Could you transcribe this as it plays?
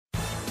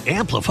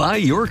Amplify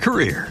your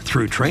career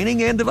through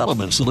training and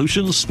development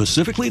solutions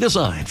specifically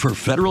designed for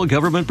federal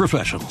government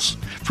professionals.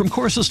 From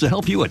courses to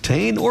help you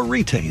attain or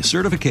retain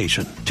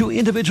certification, to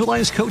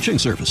individualized coaching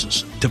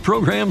services, to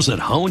programs that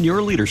hone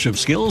your leadership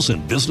skills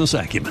and business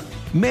acumen,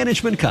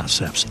 Management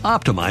Concepts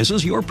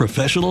optimizes your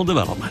professional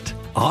development.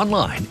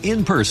 Online,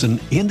 in person,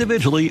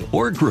 individually,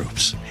 or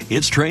groups,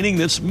 it's training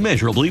that's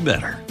measurably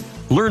better.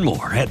 Learn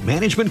more at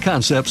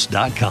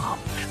managementconcepts.com.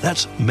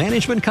 That's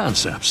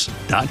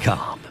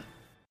managementconcepts.com.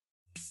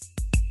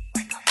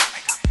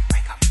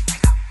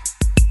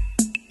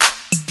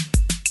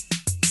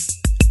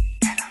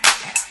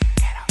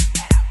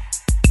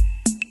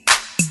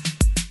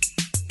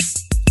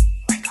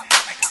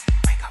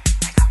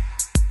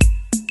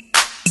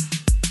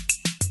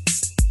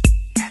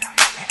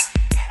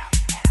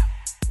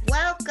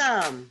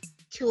 Welcome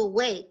to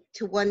Awake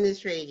to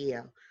Oneness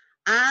Radio.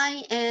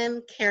 I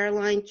am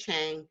Caroline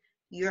Chang,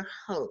 your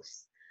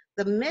host.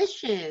 The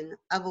mission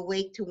of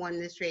Awake to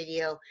Oneness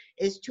Radio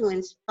is to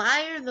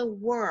inspire the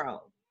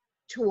world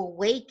to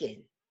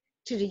awaken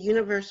to the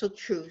universal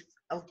truth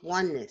of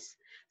oneness.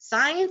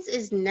 Science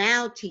is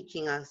now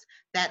teaching us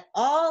that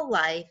all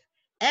life,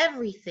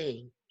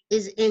 everything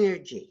is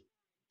energy.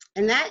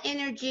 And that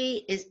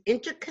energy is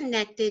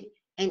interconnected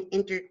and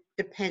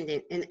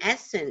interdependent. In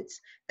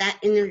essence, that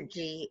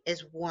energy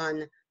is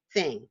one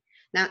thing.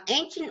 Now,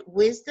 ancient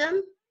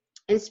wisdom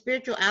and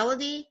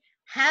spirituality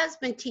has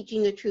been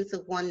teaching the truth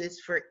of oneness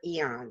for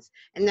eons.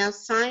 And now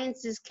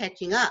science is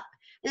catching up.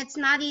 And it's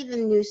not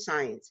even new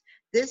science.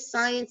 This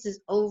science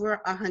is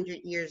over 100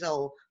 years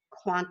old,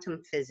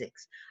 quantum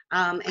physics.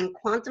 And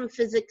quantum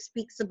physics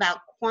speaks about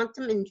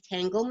quantum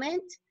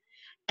entanglement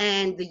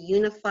and the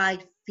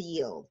unified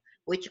field,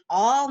 which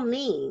all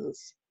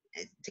means,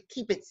 to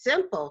keep it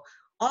simple,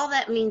 all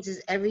that means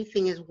is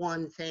everything is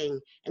one thing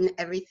and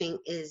everything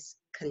is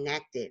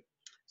connected.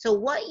 So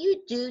what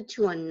you do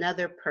to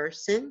another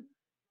person,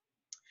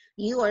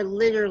 you are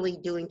literally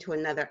doing to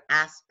another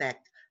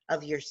aspect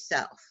of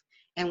yourself.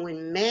 And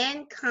when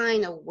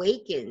mankind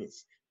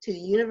awakens to the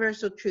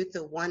universal truth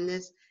of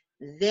oneness,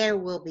 there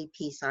will be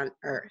peace on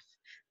earth.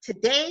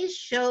 Today's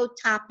show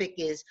topic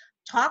is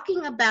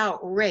talking about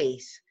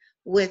race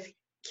with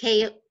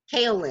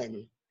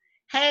Kaolin.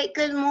 Hey,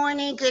 good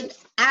morning, good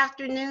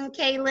afternoon,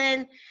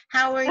 Kaolin.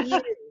 How are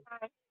you?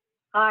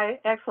 Hi,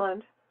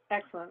 excellent.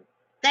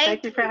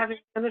 Thank you for having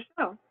me on the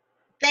show.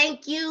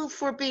 Thank you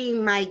for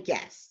being my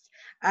guest.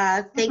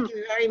 Thank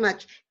you very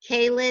much.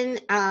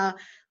 Kaolin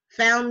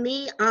found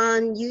me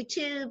on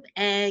YouTube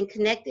and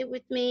connected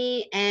with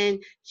me,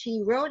 and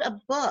she wrote a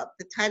book.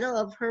 The title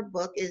of her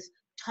book is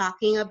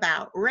Talking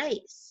About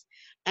Race.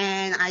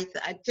 And I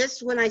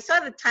just, when I saw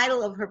the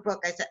title of her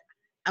book, I said,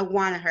 I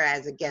wanted her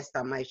as a guest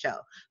on my show.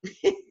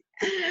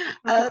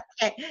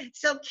 Okay,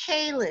 so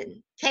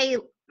Kaolin,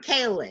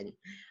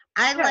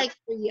 I like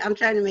for you, I'm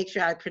trying to make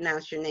sure I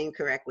pronounce your name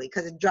correctly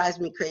because it drives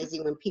me crazy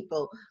when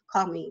people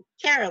call me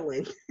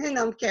Carolyn and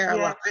I'm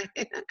Caroline.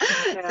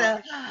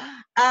 Yeah.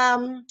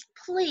 So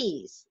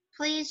please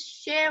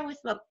share with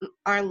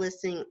our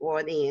listening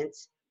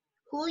audience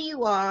who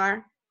you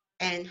are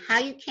and how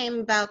you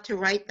came about to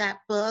write that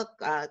book,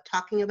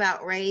 Talking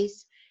About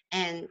Race,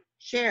 and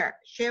share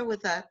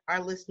with our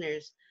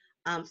listeners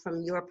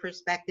from your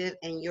perspective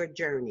and your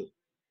journey.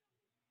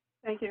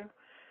 Thank you.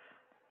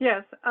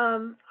 Yes,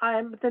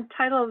 the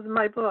title of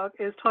my book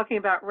is Talking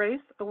About Race,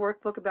 a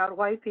workbook about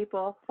white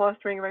people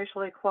fostering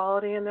racial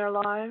equality in their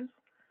lives.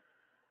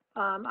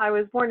 I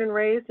was born and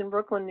raised in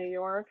Brooklyn, New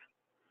York,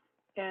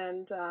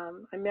 and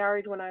I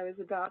married when I was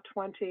about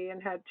 20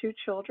 and had 2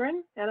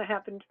 children, and I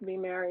happened to be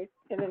married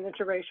in an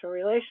interracial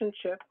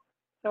relationship,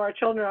 so our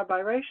children are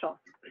biracial.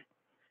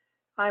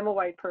 I'm a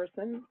white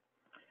person,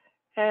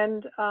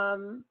 and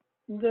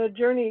the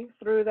journey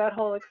through that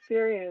whole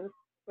experience,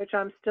 which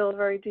I'm still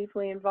very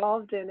deeply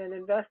involved in and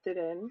invested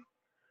in,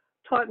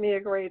 taught me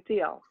a great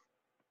deal.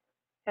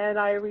 And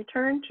I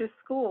returned to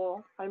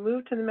school. I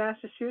moved to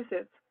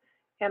Massachusetts,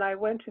 and I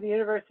went to the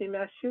University of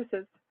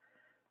Massachusetts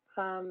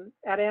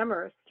at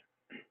Amherst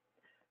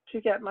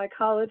to get my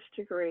college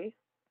degree.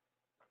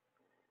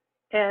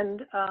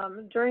 And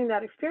during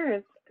that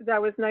experience,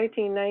 that was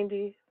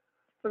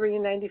 1993,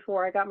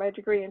 94. I got my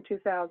degree in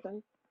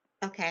 2000.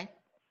 Okay.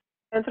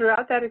 And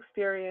throughout that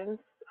experience,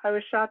 I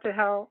was shocked at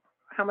how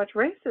much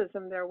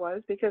racism there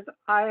was, because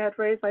I had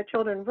raised my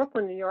children in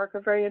Brooklyn, New York, a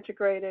very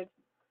integrated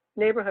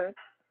neighborhood.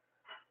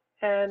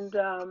 And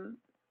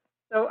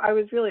so I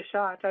was really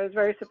shocked. I was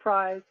very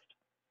surprised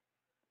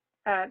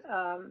at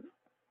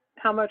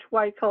how much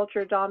white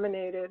culture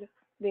dominated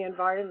the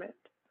environment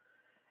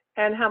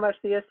and how much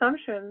the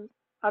assumption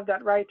of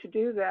that right to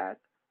do that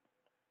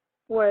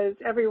was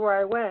everywhere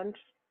I went,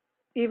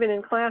 even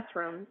in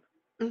classrooms.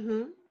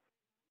 Mm-hmm.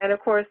 And of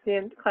course,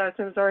 the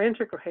classrooms are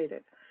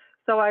integrated.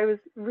 So I was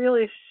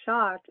really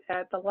shocked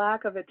at the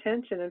lack of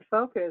attention and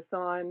focus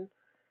on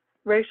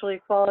racial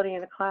equality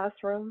in a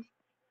classroom,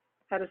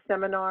 at a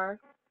seminar,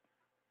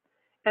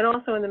 and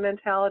also in the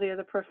mentality of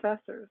the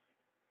professors.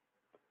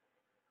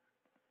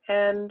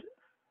 And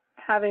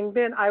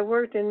I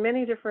worked in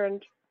many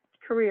different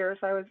careers.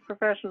 I was a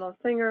professional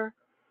singer.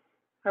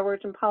 I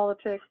worked in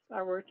politics.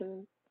 I worked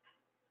in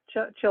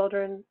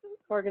children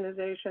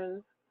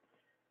organizations.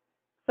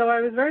 So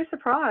I was very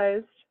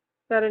surprised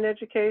that an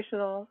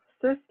educational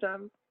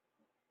system,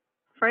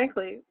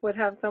 frankly, would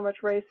have so much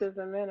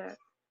racism in it.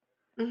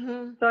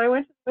 Mm-hmm. So I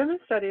went to the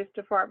Women's Studies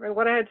department.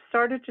 What I had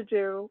started to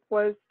do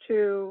was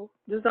to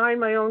design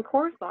my own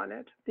course on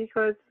it,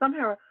 because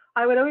somehow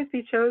I would always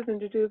be chosen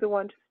to do the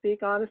one to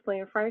speak honestly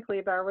and frankly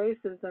about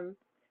racism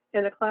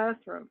in a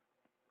classroom.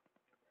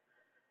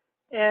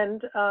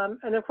 And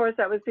of course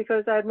that was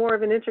because I had more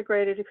of an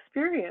integrated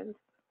experience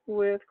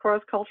with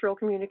cross-cultural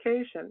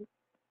communication,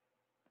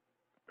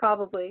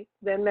 probably,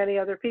 than many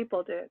other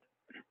people did.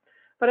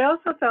 But I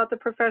also felt the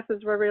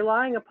professors were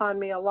relying upon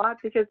me a lot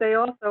because they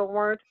also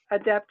weren't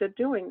adept at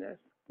doing this,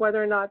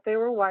 whether or not they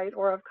were white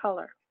or of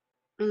color.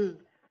 Mm.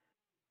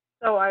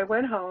 So I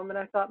went home and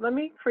I thought, let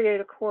me create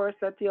a course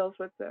that deals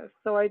with this.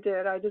 So I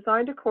did. I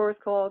designed a course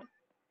called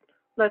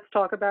Let's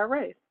Talk About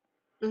Race.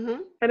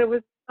 Mm-hmm. And it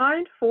was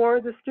designed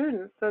for the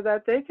students so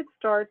that they could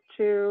start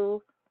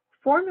to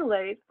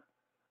formulate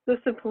the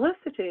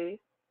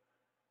simplicity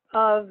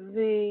of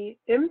the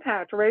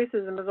impact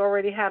racism has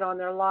already had on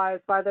their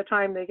lives by the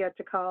time they get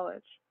to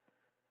college.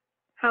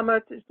 How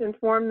much it's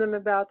informed them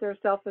about their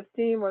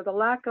self-esteem or the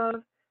lack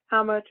of,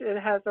 how much it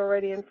has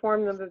already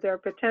informed them of their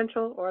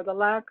potential or the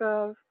lack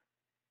of.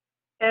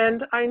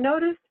 And I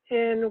noticed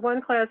in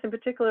one class in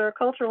particular, a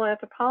cultural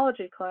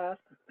anthropology class,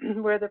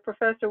 where the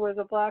professor was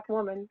a Black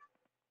woman,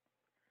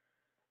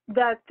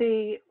 that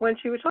when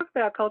she would talk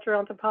about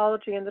cultural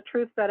anthropology and the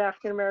truth about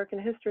African American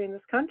history in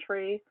this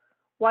country,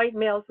 white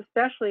males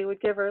especially would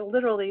give her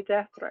literally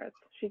death threats.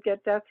 She'd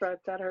get death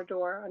threats at her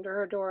door, under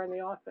her door in the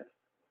office.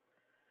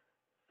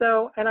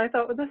 So, and I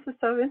thought, well, this is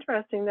so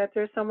interesting that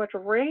there's so much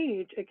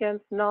rage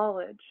against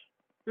knowledge.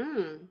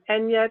 Mm.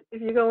 And yet,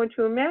 if you go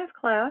into a math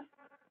class,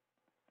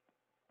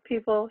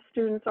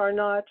 students are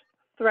not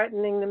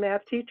threatening the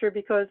math teacher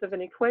because of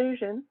an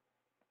equation.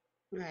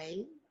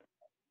 Right.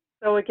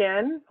 So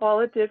again, all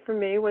it did for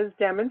me was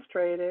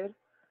demonstrated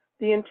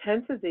the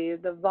intensity,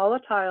 the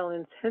volatile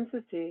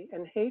intensity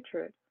and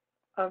hatred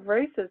of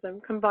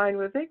racism combined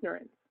with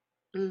ignorance,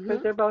 because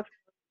Mm-hmm. they're both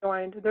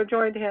joined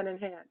hand in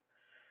hand.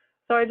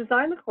 So I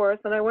designed the course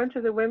and I went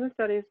to the Women's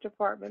Studies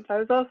department. I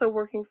was also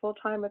working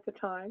full-time at the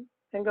time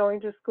and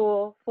going to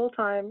school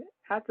full-time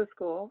at the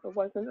school. It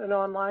wasn't an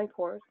online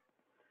course.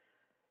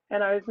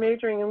 And I was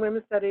majoring in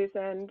Women's Studies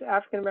and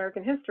African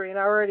American history, and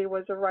I already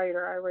was a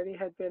writer. I already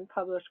had been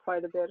published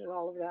quite a bit and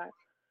all of that.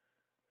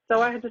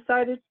 So I had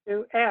decided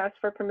to ask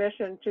for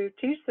permission to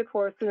teach the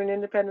course through an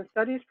independent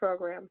studies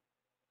program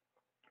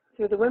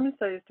through the Women's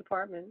Studies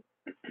department.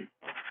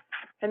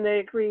 And they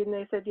agreed and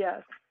they said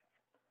yes.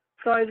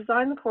 So I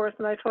designed the course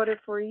and I taught it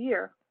for a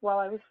year while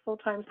I was a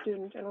full-time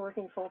student and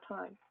working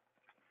full-time.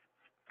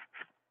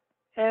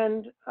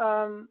 And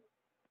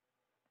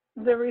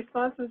the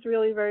response was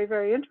really very,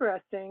 very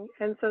interesting.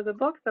 And so the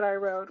book that I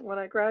wrote when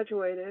I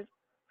graduated,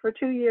 for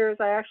 2 years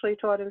I actually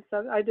taught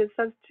I did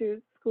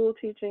substitute school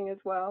teaching as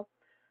well,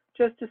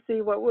 just to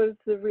see what was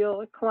the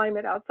real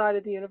climate outside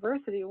of the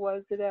university.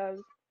 Was it as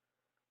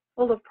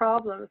full of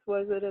problems?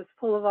 Was it as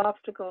full of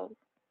obstacles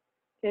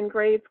in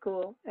grade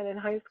school and in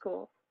high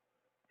school?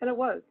 And it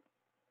was.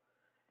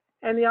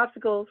 And the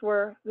obstacles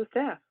were the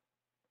staff.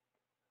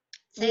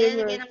 Say it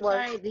again, I'm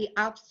sorry. The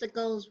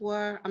obstacles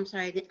were, I'm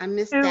sorry, I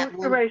missed that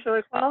one. To racial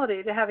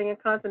equality, to having a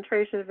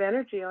concentration of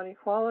energy on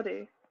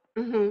equality,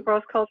 Mm-hmm.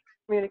 cross-cultural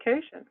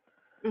communication.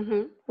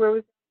 Mm-hmm. Where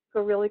was it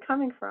really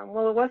coming from?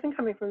 Well, it wasn't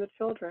coming from the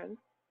children,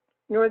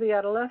 nor the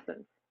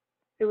adolescents.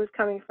 It was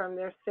coming from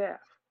their staff.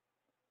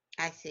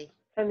 I see.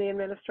 And the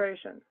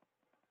administration.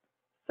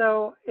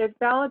 So it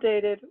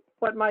validated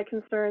what my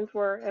concerns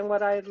were and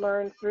what I had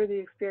learned through the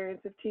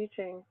experience of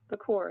teaching the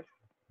course.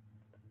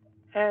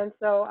 And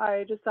so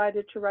I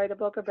decided to write a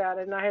book about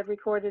it, and I had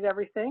recorded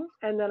everything.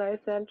 And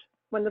then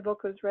when the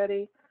book was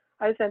ready,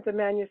 I sent the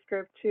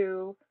manuscript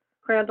to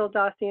Crandall,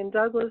 Dossey, and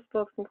Douglas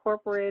Books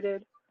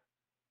Incorporated,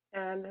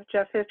 and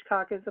Jeff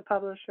Hitchcock is the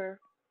publisher.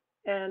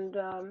 And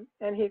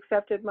he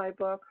accepted my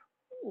book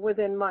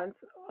within months,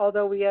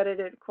 although we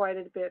edited it quite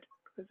a bit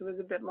because it was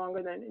a bit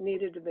longer than it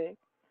needed to be.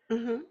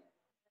 Mm-hmm.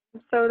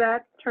 So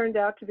that turned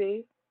out to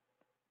be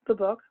the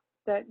book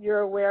that you're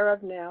aware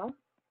of now.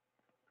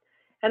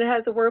 And it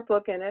has a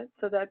workbook in it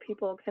so that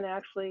people can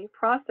actually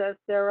process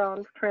their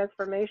own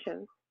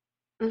transformations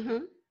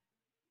Mm-hmm.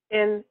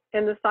 in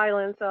the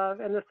silence of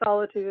and the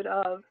solitude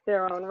of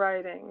their own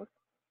writings.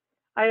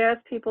 I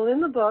asked people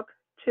in the book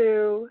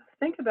to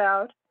think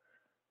about,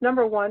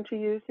 number one, to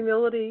use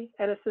humility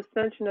and a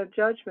suspension of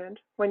judgment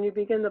when you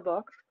begin the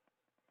book,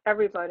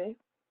 everybody.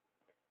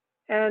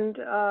 And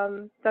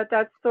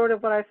that's sort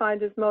of what I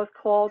find is most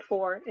called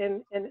for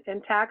in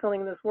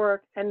tackling this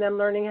work, and then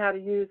learning how to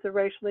use the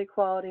racial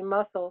equality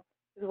muscle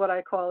is what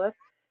I call it,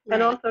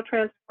 and also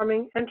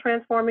transforming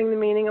the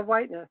meaning of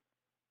whiteness,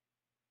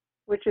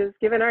 which is,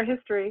 given our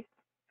history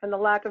and the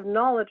lack of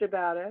knowledge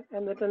about it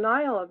and the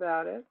denial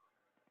about it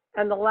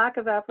and the lack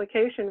of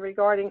application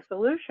regarding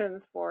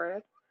solutions for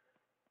it,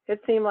 it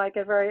seemed like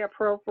a very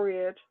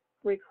appropriate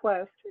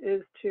request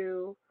is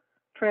to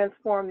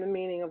transform the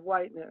meaning of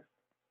whiteness.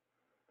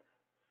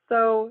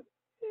 So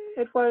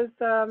it was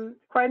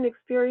quite an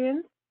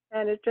experience,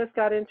 and it just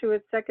got into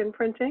its second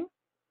printing.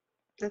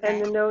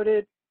 Okay.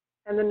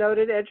 And the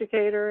noted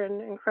educator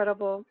and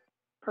incredible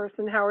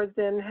person Howard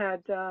Zinn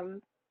had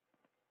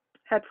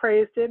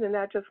praised it, and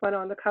that just went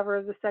on the cover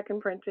of the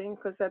second printing,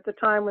 because at the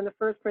time when the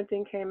first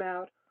printing came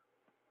out,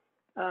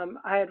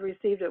 I had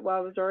received it while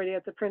I was already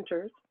at the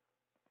printers.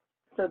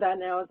 So that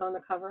now is on the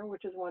cover,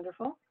 which is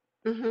wonderful.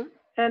 Mm-hmm.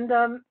 And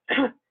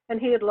and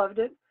he had loved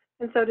it,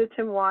 and so did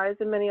Tim Wise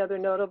and many other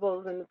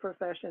notables in the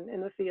profession,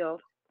 in the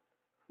field,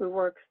 who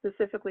work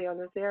specifically on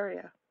this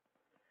area.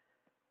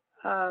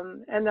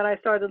 And then I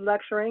started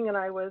lecturing, and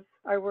I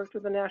worked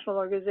with the National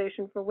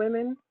Organization for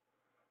Women,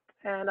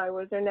 and I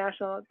was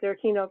their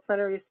keynote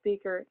plenary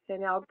speaker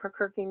in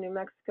Albuquerque, New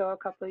Mexico, a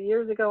couple of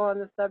years ago on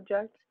the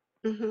subject.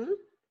 Mm-hmm.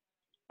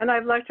 And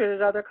I've lectured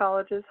at other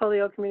colleges,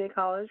 Holyoke Community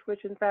College,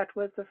 which in fact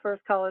was the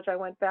first college I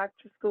went back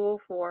to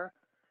school for,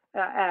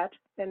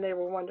 and they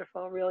were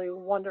wonderful, really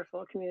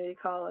wonderful community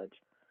college.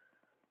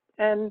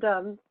 And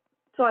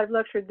so I've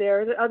lectured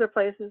there, at other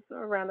places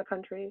around the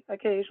country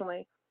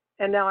occasionally.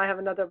 And now I have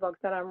another book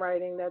that I'm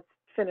writing that's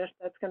finished,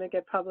 that's going to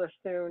get published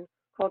soon,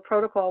 called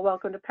Protocol,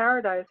 Welcome to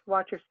Paradise,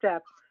 Watch Your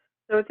Step.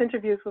 So it's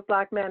interviews with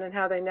Black men and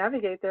how they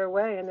navigate their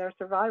way and their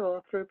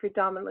survival through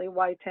predominantly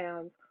white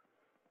towns.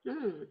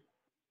 Mm.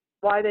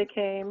 Why they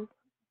came,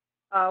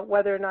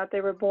 whether or not they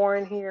were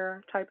born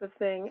here, type of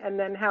thing, and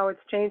then how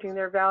it's changing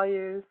their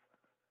values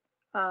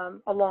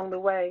along the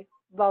way,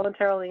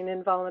 voluntarily and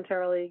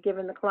involuntarily,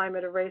 given the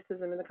climate of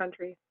racism in the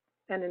country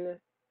and in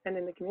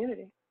the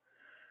community.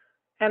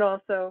 And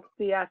also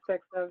the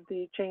aspects of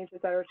the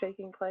changes that are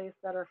taking place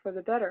that are for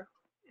the better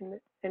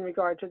in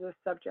regard to this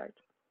subject.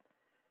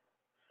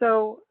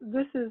 So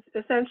this is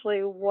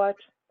essentially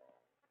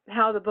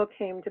how the book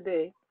came to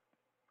be.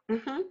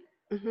 Mm-hmm.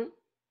 Mm-hmm.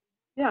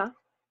 Yeah.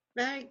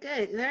 Very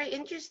good. Very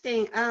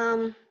interesting.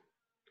 I'm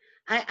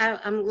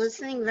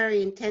listening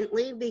very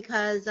intently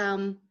because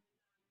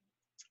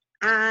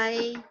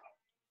I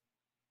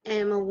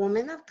am a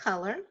woman of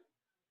color.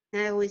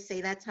 And I always say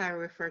that's how I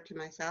refer to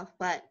myself,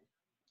 but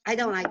I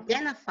don't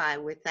identify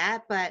with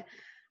that. But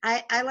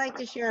I like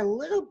to share a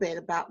little bit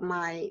about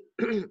my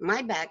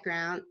my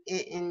background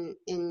in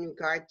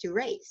regard to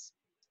race.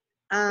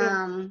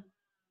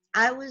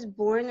 I was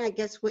born, I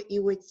guess what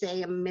you would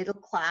say, a middle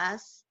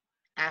class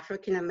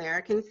African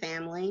American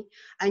family.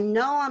 I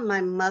know on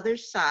my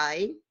mother's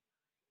side,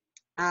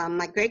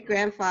 my great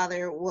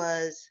grandfather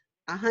was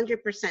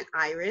 100%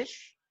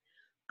 Irish.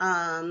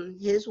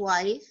 His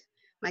wife,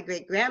 my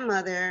great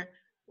grandmother,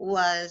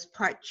 was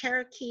part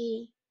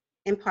Cherokee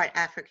and part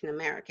African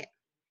American.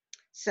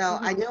 So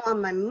I know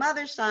on my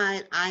mother's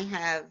side, I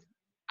have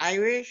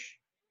Irish,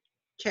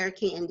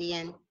 Cherokee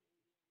Indian,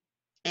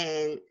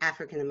 and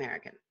African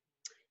American.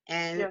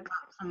 And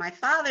from my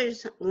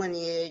father's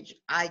lineage,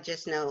 I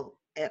just know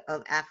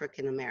of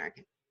African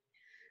American.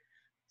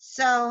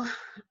 So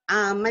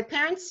my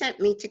parents sent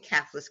me to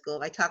Catholic school.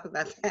 I talk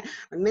about that.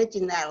 I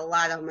mention that a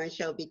lot on my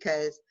show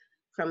because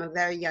from a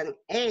very young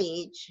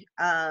age,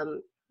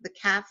 the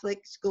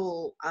Catholic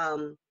school,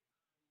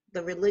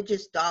 the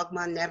religious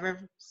dogma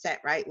never sat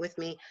right with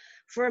me.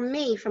 For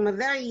me, from a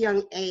very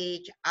young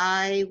age,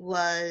 I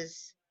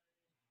was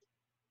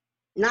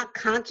not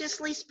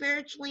consciously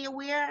spiritually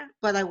aware,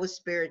 but I was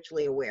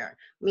spiritually aware,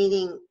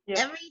 meaning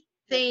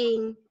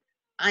everything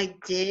I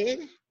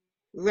did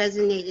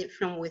resonated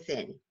from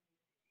within.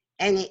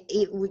 And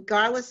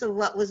regardless of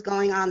what was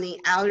going on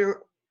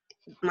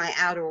my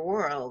outer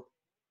world,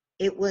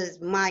 it was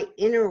my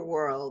inner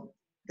world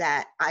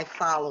that I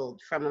followed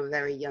from a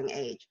very young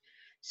age.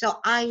 So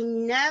my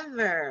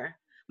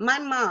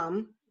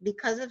mom,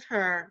 because of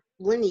her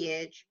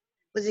lineage,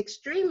 was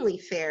extremely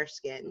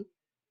fair-skinned.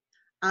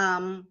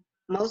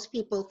 Most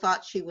people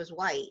thought she was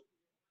white,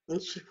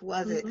 and she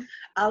wasn't.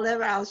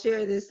 I'll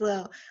share this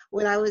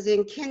when I was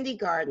in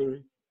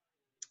kindergarten,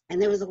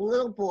 and there was a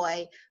little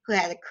boy who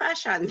had a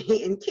crush on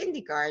me in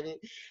kindergarten,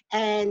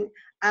 and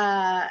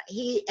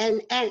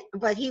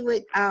but he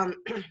would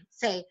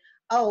say,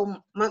 "Oh,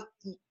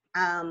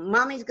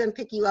 mommy's gonna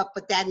pick you up,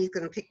 but daddy's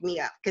gonna pick me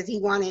up," because he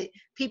wanted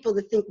people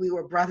to think we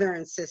were brother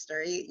and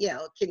sister,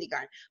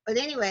 kindergarten. But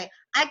anyway,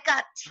 I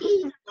got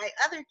teased by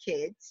other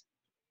kids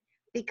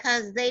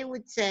because they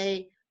would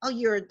say, "Oh,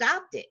 you're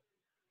adopted."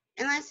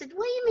 And I said,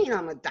 "What do you mean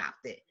I'm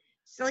adopted?"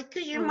 So like,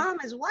 "Because your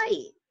mom is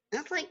white." And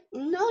I was like,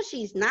 "No,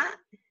 she's not.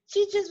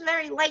 She's just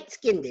very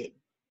light-skinned."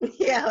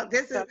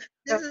 This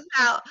is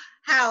how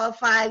a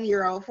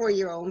 5-year-old,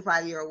 4-year-old, and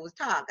 5-year-old was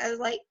taught. I was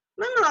like,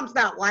 my mom's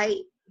not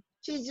white.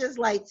 She's just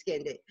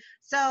light-skinned.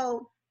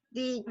 So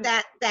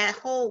that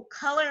whole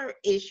color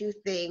issue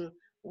thing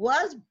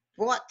was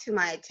brought to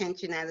my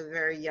attention at a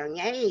very young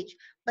age.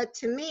 But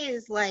to me,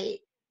 it's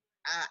like,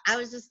 I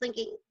was just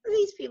thinking,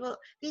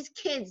 these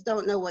kids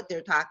don't know what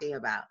they're talking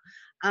about.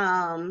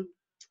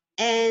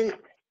 And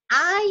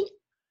I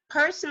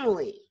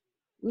personally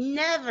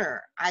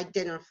never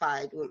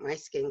identified with my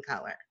skin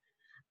color.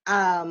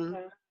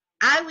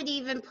 I would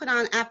even put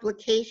on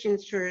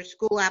applications for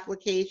school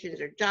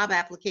applications or job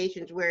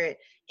applications where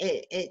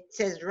it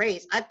says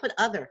race. I put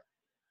other,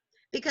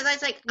 because I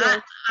was like,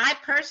 Yes. I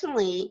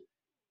personally,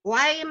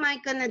 why am I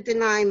going to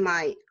deny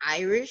my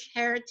Irish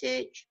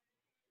heritage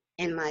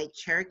and my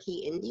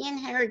Cherokee Indian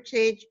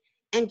heritage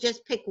and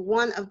just pick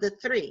one of the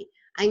three?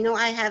 I know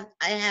I have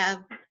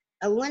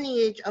a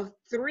lineage of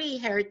 3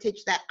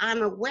 heritage that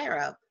I'm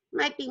aware of.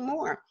 Might be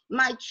more.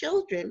 My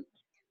children,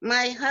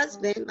 my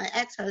husband, my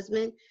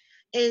ex-husband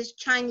is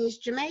Chinese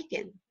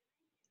Jamaican.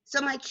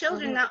 So my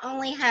children not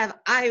only have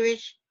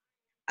Irish,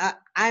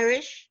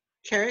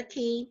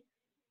 Cherokee,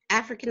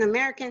 African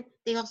American,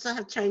 they also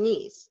have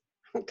Chinese.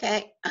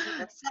 Okay,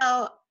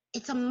 so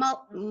it's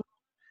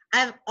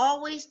I've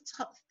always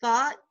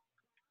thought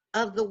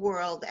of the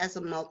world as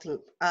a melting.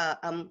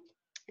 Am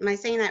I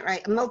saying that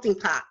right? A melting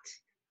pot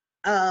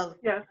of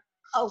Yes.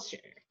 culture.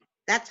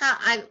 That's how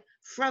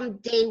from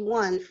day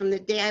one, from the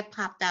day I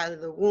popped out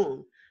of the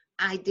womb,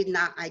 I did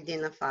not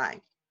identify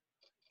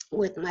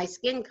with my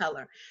skin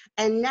color.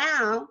 And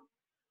now,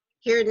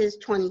 here it is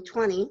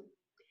 2020,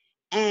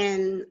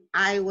 and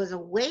I was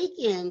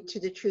awakened to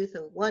the truth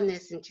of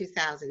oneness in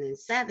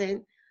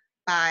 2007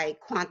 by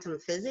quantum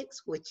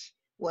physics, which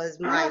was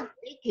my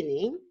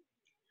awakening.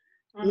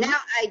 Now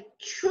I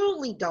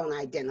truly don't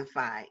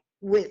identify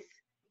with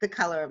the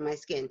color of my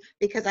skin,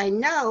 because I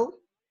know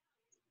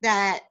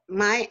that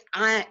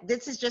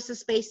this is just a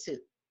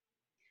spacesuit.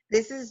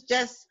 This is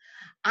just,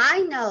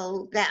 I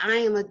know that I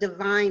am a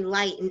divine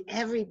light, and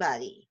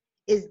everybody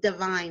is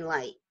divine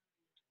light.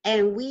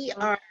 And we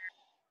are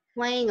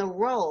playing a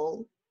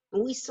role,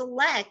 and we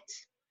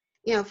select,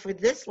 for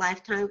this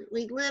lifetime.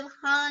 We live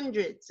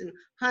hundreds and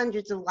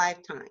hundreds of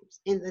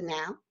lifetimes in the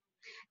now.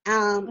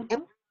 And we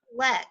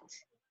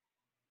select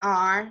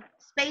our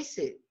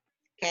spacesuit.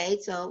 Okay,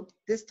 so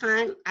this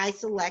time I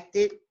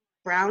selected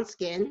brown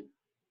skin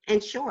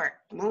and short.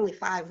 I'm only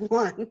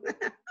 5'1".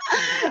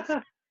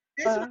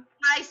 This was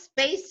my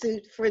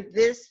spacesuit for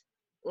this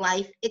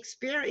life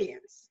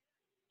experience.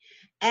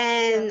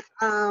 And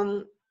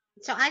so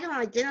I don't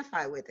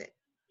identify with it.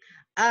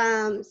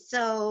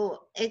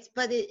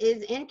 But it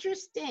is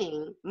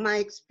interesting, my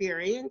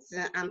experience.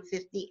 I'm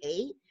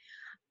 58.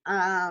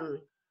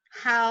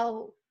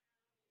 How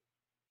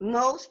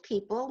most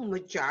people,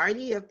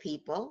 majority of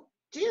people,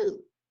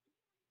 do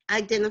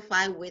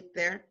identify with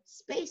their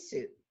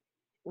spacesuit,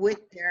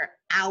 with their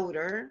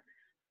outer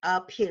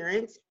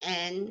appearance,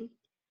 and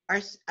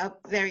are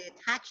very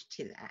attached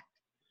to that.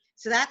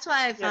 So that's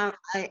why I found,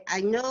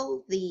 I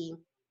know the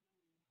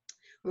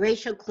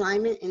racial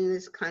climate in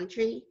this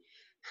country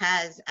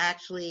has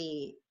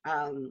actually,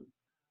 I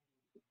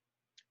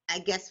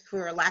guess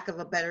for a lack of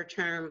a better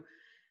term,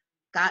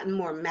 gotten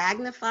more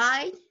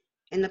magnified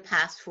in the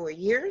past 4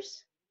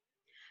 years.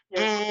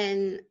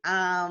 And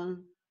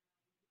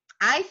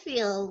I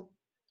feel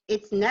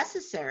it's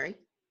necessary,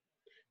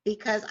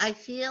 because I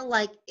feel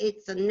like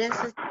it's a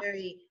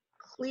necessary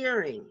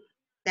clearing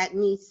that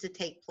needs to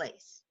take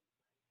place.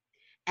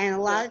 And a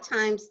lot of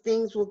times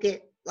things will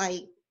get,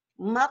 like,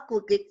 muck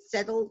will get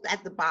settled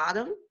at the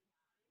bottom,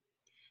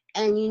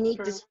 and you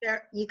need to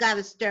you got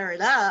to stir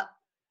it up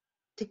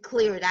to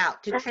clear it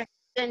out, to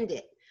transcend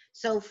it.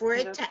 So for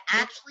it to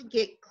actually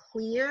get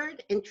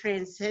cleared and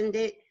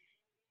transcended,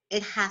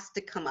 it has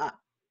to come up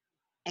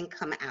and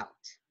come out.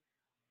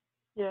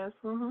 Yes.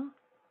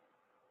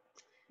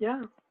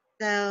 Yeah.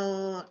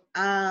 So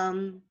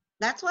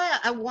that's why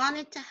I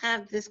wanted to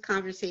have this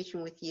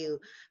conversation with you,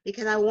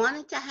 because I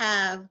wanted to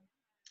have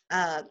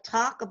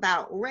talk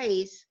about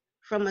race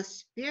from a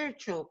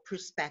spiritual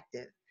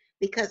perspective,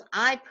 because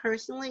I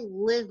personally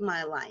live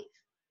my life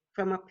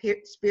from a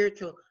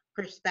spiritual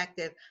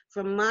perspective,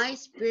 from my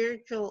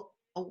spiritual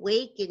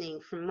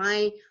awakening, from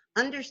my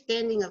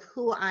understanding of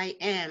who I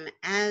am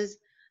as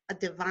a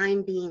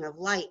divine being of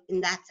light.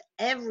 And that's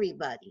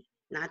everybody,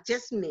 not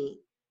just me.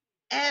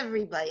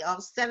 Everybody,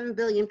 all 7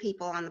 billion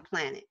people on the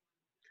planet,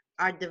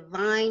 are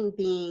divine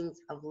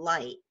beings of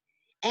light.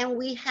 And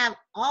we have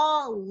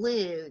all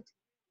lived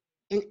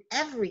in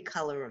every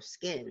color of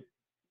skin.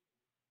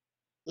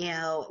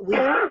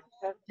 We've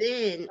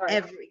been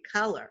every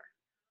color.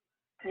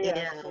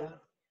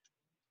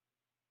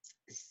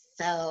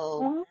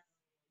 So.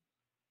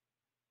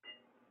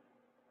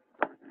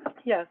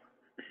 Yes.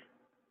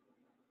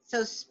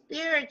 So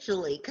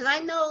spiritually, because I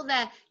know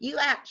that you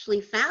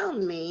actually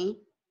found me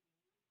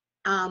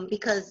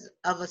because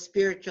of a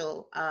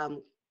spiritual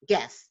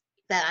guest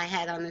that I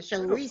had on the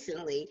show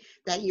recently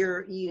that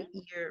you're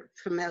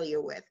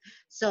familiar with.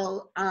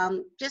 So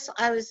I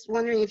was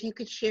wondering if you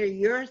could share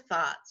your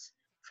thoughts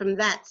from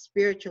that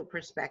spiritual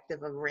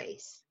perspective of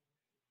race.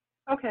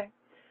 Okay.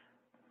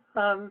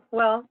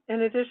 Well,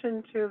 in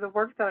addition to the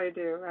work that I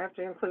do, I have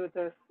to include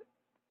this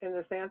in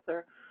this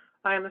answer.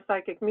 I am a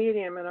psychic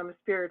medium, and I'm a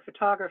spirit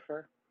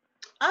photographer.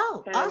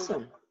 Oh,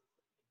 awesome.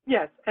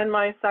 Yes, and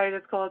my site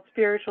is called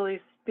Spiritually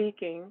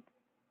Speaking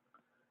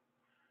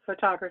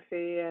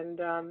Photography, and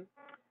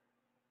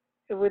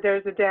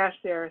there's a dash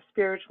there,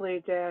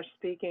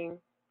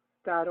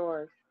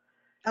 spiritually-speaking.org.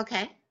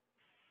 Okay.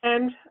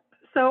 And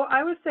So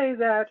I would say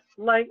that,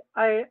 like,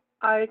 I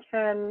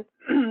can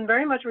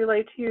very much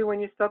relate to you when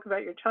you spoke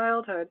about your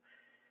childhood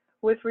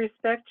with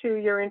respect to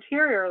your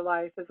interior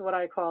life, is what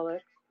I call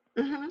it.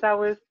 Mm-hmm.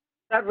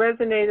 That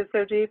resonated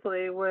so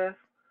deeply with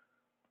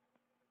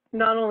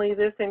not only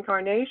this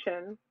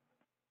incarnation,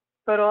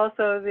 but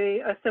also the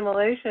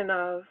assimilation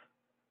of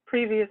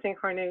previous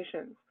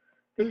incarnations,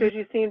 Mm-hmm. because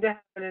you seem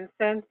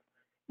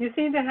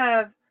to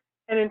have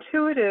an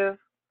intuitive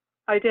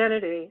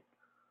identity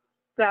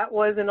that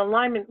was in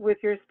alignment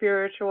with your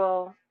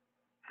spirituality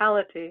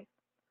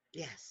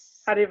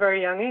Yes. at a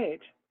very young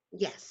age.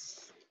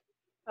 Yes.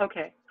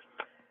 Okay.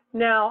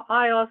 Now,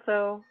 I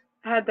also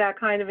had that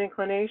kind of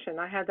inclination.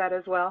 I had that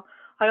as well.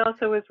 I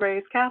also was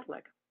raised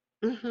Catholic.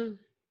 Mm-hmm.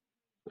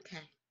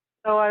 Okay.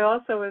 So I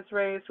also was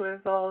raised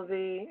with all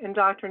the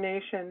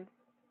indoctrination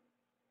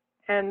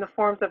and the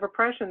forms of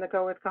oppression that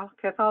go with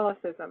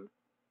Catholicism.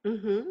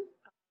 Mm-hmm.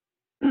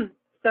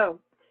 So,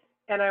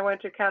 and I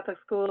went to Catholic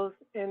schools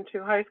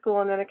into high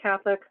school and then a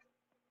Catholic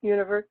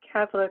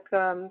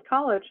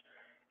college,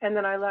 and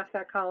then I left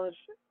that college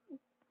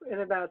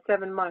in about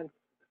 7 months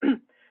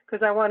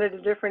because I wanted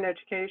a different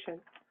education.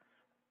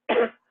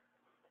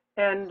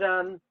 And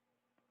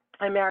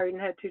I married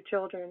and had 2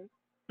 children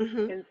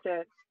Mm-hmm.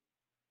 instead.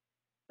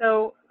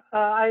 So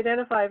I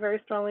identify very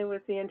strongly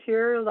with the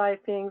interior life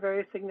being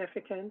very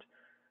significant,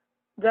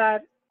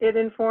 that it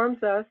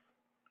informs us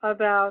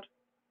about,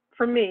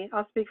 for me,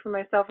 I'll speak for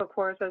myself, of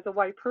course, as a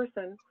white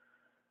person,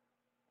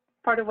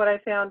 part of what I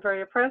found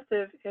very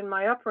oppressive in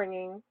my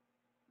upbringing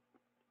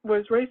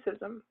was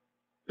racism.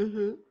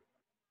 Mm-hmm.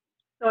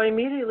 So I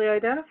immediately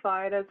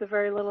identified as a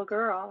very little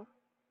girl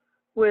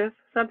with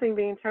something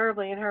being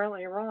terribly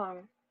inherently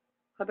wrong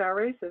about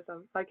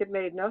racism. Like, it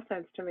made no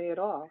sense to me at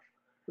all.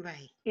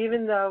 Right.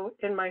 Even though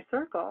in my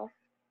circle,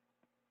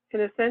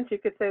 in a sense, you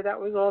could say that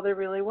was all there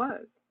really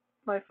was.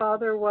 My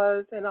father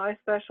was an eye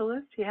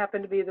specialist. He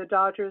happened to be the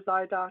Dodgers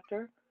eye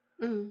doctor.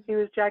 Mm-hmm. He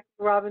was Jackie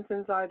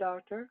Robinson's eye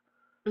doctor.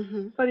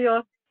 Mm-hmm. But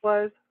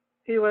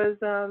he was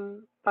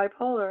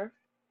bipolar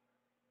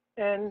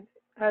and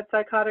had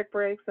psychotic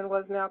breaks and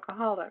was an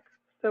alcoholic.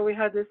 So we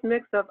had this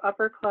mix of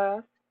upper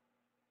class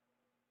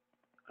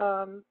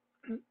um,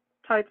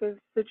 type of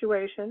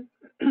situation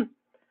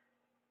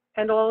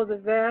and all of the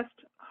vast,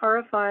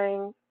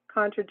 horrifying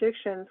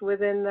contradictions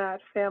within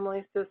that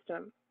family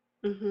system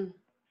Mm-hmm.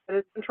 that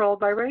is controlled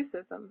by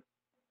racism.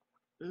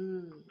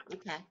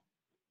 Okay.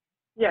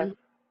 Yes. Mm.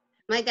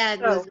 My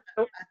dad was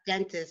So, a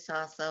dentist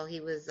also. He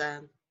was,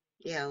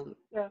 yeah.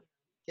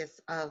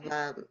 just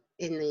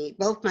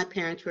both my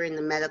parents were in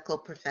the medical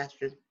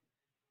profession.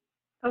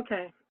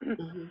 Okay.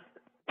 Mm-hmm.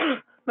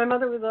 My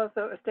mother was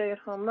also a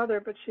stay-at-home mother,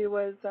 but she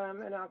was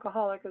an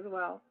alcoholic as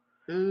well.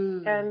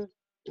 And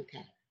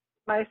Okay.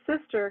 my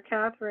sister,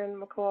 Catherine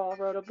McCall,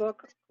 wrote a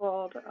book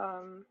called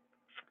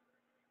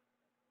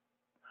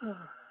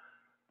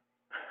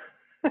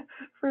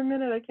for a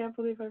minute, I can't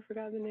believe I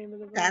forgot the name of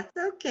the book. That's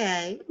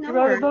okay. No She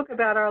wrote worries. a book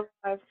about our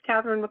lives.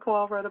 Catherine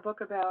McCall wrote a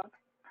book about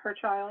her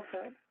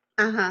childhood.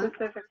 Uh-huh.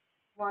 Specifically,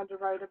 wanted to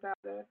write about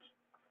it.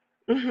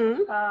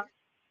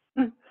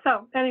 Mm-hmm.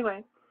 So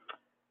anyway,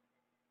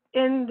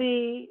 in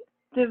the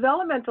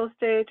developmental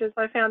stages,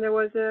 I found there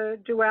was a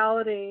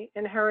duality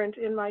inherent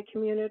in my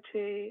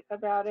community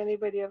about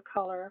anybody of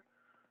color.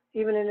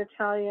 Even an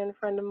Italian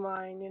friend of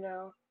mine,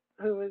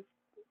 who was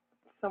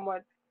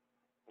somewhat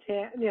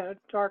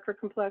darker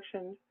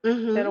complexioned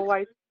Mm-hmm. than a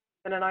white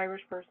and an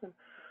Irish person.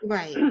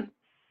 Right.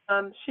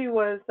 She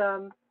was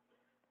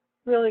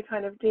really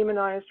kind of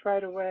demonized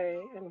right away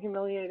and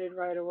humiliated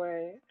right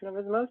away. And it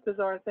was the most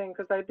bizarre thing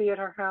because I'd be at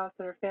her house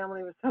and her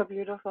family was so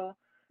beautiful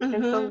and so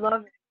Mm-hmm.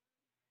 loving.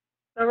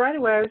 So right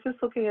away, I was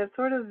just looking at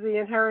sort of the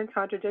inherent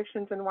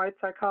contradictions in white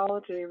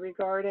psychology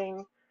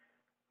regarding,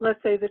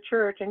 let's say, the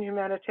church and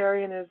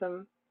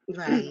humanitarianism.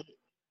 Right.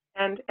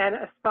 and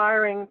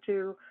aspiring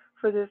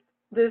for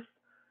this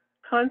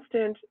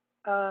constant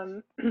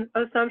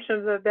assumption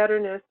of their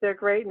betterness, their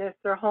greatness,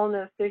 their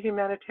wholeness, their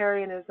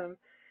humanitarianism.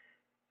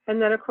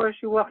 And then, of course,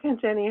 you walk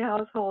into any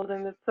household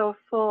and it's so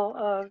full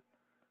of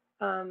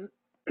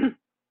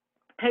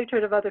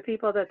hatred of other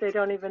people that they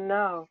don't even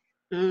know.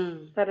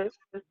 That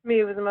to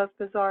me, it was the most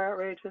bizarre,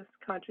 outrageous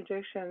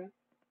contradiction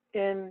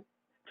to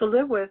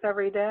live with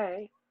every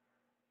day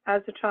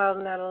as a child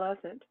and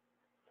adolescent.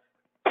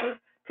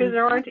 Because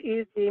there aren't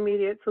easy,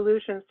 immediate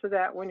solutions to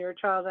that when you're a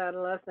child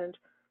adolescent.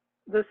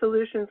 The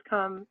solutions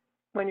come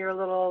when you're a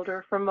little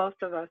older, for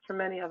most of us, for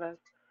many of us.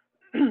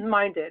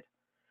 Minded.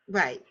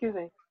 Right. Excuse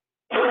me.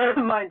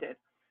 Minded.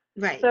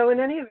 Right. So in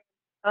any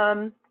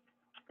event,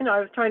 I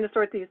was trying to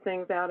sort these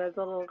things out as a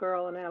little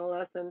girl and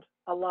adolescent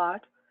a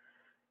lot.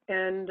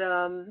 And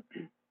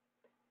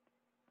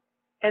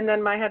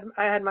then I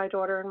had my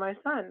daughter and my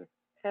son.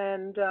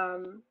 And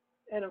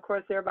of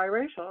course, they're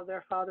biracial.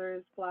 Their father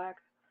is black,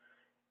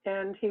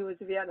 and he was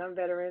a Vietnam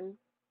veteran.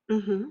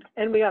 Mm-hmm.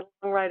 And we got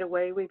along right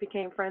away. We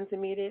became friends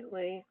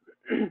immediately.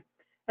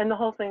 And the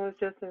whole thing was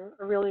just a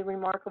really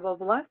remarkable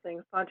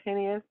blessing,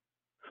 spontaneous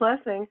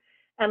blessing,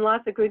 and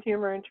lots of good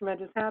humor and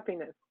tremendous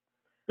happiness.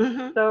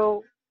 Mm-hmm.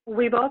 So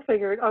we both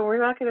figured, oh, we're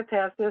not going to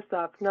pass this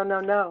up. No,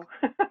 no, no.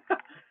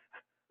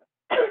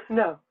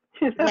 No,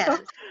 you Yes, know.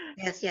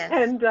 yes, yes.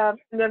 And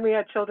then we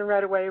had children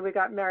right away. We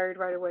got married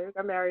right away. We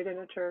got married in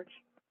a church.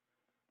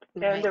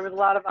 And Right. there was a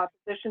lot of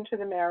opposition to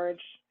the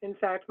marriage. In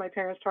fact, my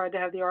parents tried to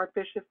have the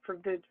archbishop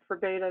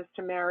forbade us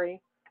to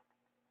marry.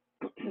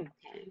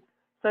 Okay.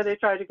 So they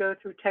tried to go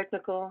through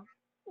technical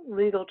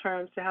legal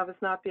terms to have us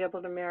not be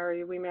able to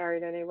marry. We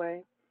married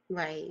anyway.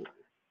 Right.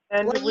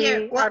 And What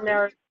year? we are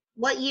married.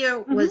 What year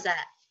Mm-hmm. was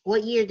that?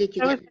 What year did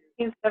you That was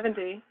get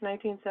married?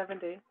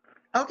 1970.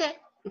 Okay.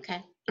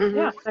 Okay. Yeah, Mm-hmm.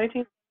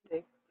 1970.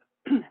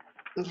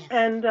 Yes.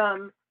 And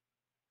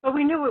but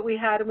we knew what we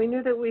had, and we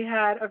knew that we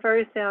had a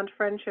very sound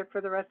friendship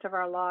for the rest of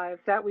our lives.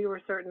 That we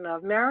were certain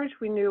of. Marriage,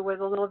 we knew, was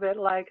a little bit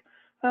like,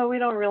 oh, we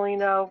don't really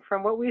know.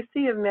 From what we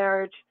see of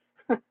marriage,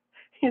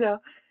 you know,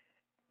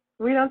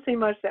 we don't see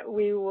much that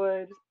we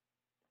would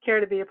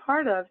care to be a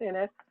part of in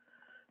it.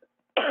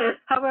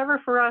 However,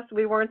 for us,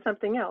 we weren't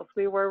something else.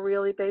 We were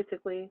really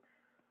basically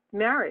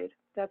married.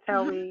 That's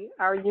how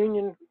our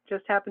union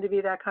just happened to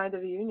be that kind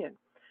of a union.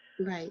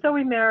 Right. So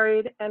we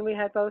married, and we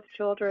had both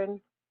children,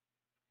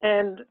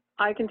 and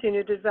I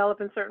continued to develop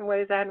in certain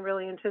ways I hadn't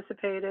really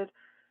anticipated,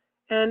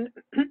 and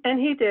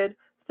he did.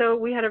 So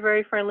we had a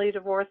very friendly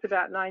divorce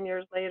about 9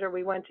 years later.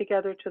 We went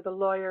together to the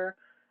lawyer.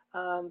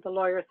 The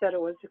lawyer said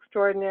it was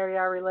extraordinary,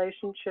 our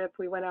relationship.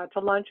 We went out to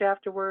lunch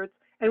afterwards,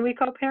 and we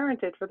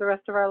co-parented for the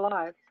rest of our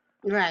lives.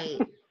 Right.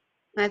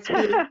 That's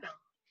beautiful.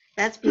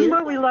 That's But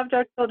beautiful. we loved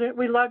our children.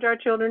 We loved our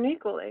children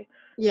equally.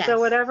 Yes. So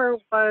whatever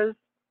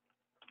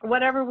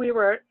we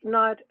were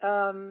not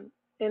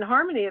in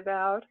harmony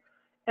about,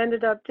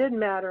 did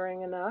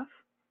mattering enough,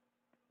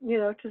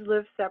 to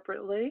live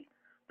separately,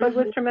 but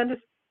with tremendous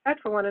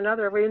respect for one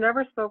another. We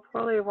never spoke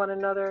poorly of one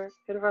another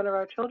in front of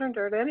our children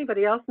or to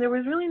anybody else. And there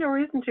was really no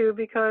reason to,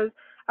 because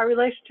our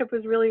relationship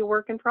was really a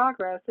work in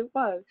progress. It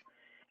was,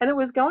 and it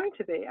was going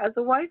to be. As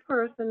a white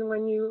person,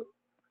 when you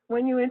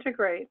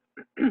integrate,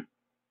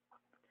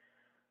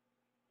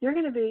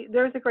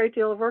 there's a great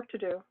deal of work to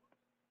do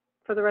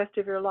for the rest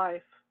of your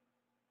life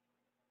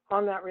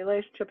on that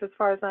relationship, as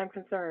far as I'm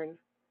concerned.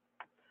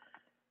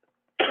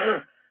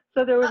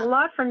 So there was a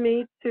lot for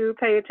me to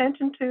pay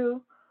attention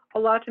to, a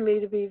lot for me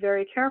to be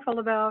very careful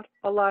about,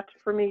 a lot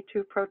for me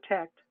to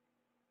protect.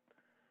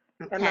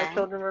 Okay. And my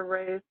children were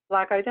raised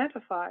Black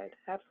identified,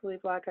 absolutely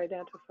Black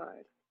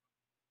identified.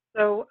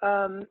 So,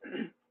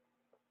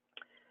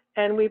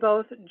 and we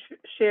both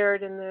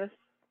shared in this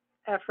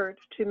effort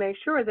to make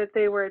sure that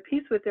they were at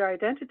peace with their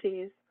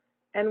identities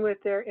and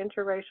with their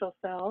interracial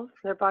selves,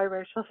 their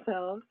biracial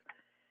selves.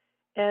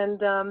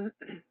 And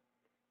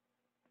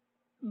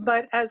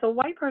but as a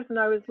white person,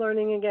 I was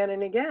learning again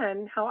and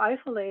again how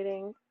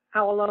isolating,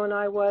 how alone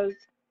I was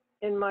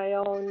in my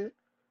own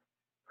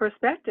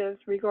perspectives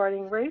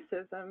regarding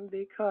racism,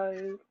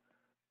 because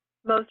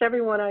most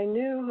everyone I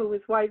knew who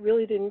was white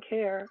really didn't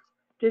care,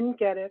 didn't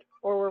get it,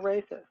 or were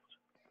racist,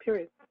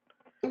 period.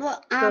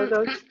 Well,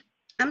 so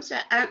I'm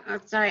sorry.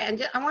 I'm sorry.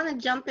 I want to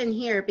jump in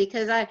here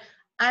because I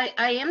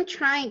am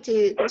trying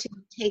to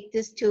take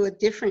this to a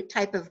different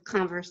type of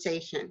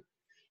conversation,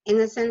 in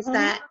the sense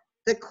that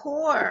the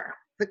core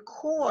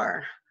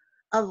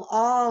of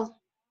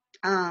all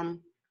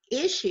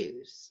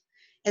issues,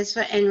 and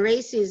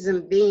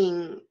racism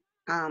being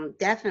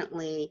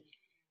definitely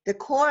the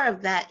core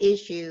of that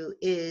issue,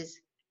 is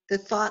the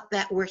thought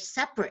that we're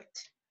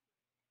separate.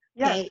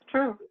 Yes,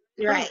 true.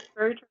 Right.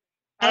 Very true.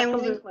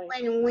 Absolutely.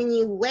 And when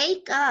you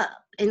wake up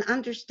and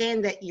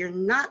understand that you're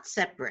not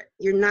separate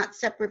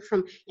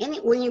from any,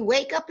 when you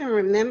wake up and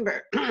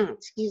remember,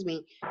 excuse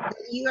me, that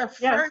you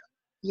are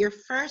you're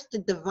first a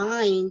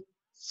divine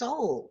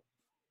soul.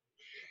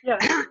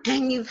 Yes.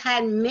 And you've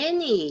had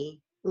many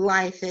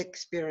life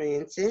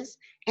experiences,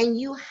 and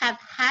you have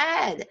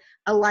had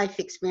a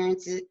life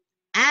experience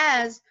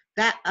as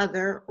that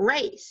other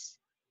race.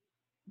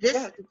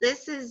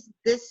 This is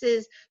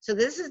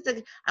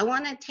the, I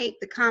want to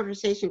take the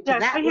conversation to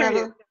that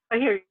level. I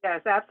hear you.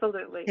 Yes,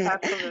 absolutely.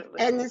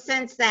 Absolutely. In the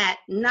sense that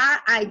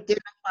not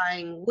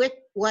identifying with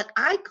what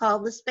I call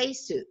the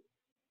spacesuit,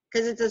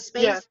 because it's a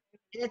space,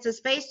 it's a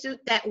spacesuit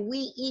that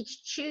we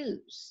each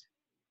choose.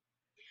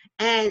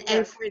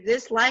 And for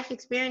this life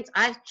experience,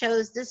 I've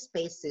chose this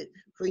spacesuit.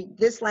 For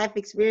this life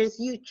experience,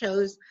 you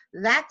chose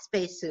that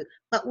spacesuit.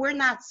 But we're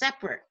not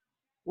separate.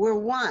 We're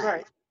one.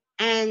 Right.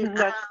 And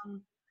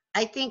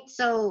I think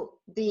so.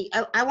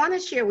 I want to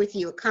share with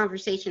you a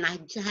conversation I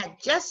had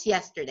just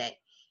yesterday,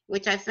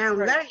 which I found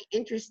very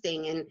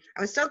interesting. And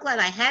I was so glad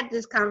I had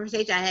this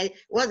conversation. It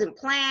wasn't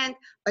planned,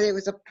 but it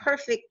was a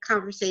perfect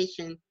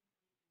conversation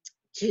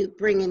to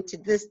bring into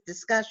this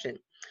discussion.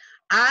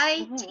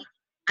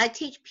 I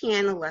teach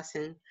piano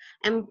lessons,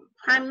 and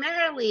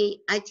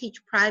primarily I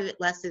teach private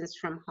lessons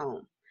from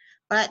home.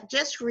 But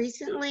just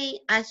recently,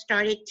 I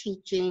started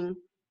teaching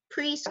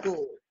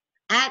preschool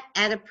at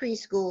a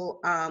preschool,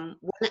 1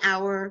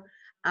 hour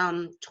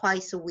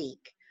twice a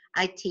week.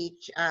 I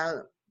teach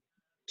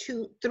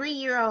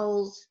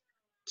 3-year-olds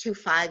to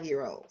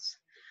 5-year-olds.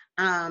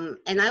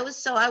 And I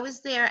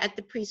was there at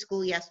the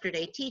preschool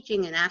yesterday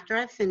teaching, and after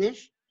I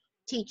finished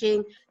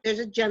teaching, there's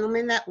a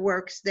gentleman that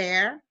works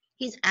there.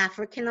 He's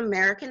African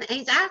American, and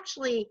he's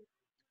actually,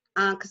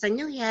 because I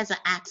knew he has an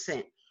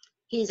accent,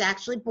 he's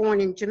actually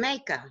born in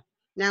Jamaica.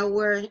 Now,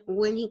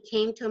 when he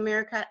came to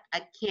America,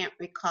 I can't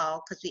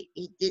recall because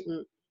he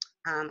didn't,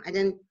 I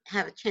didn't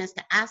have a chance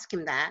to ask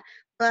him that.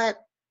 But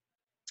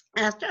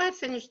after I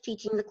finished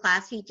teaching the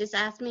class, he just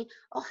asked me,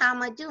 "Oh, how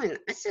am I doing?"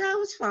 I said I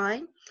was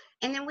fine.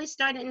 And then we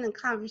started in the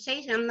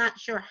conversation. I'm not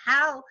sure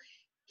how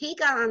he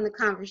got on the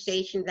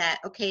conversation that,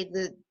 okay,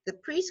 the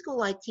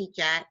preschool I teach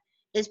at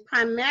is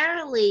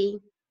primarily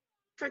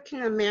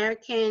African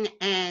American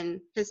and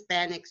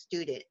Hispanic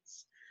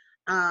students.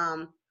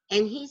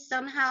 And he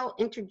somehow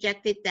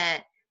interjected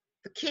that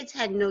the kids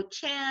had no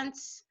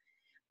chance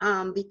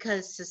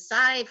because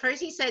society, first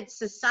he said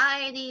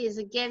society is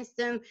against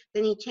them,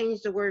 then he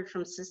changed the word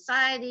from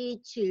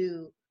society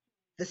to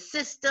the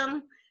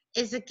system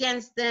is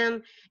against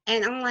them.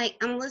 And I'm like,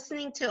 I'm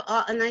listening to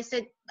all, and I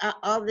said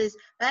all this,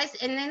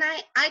 and then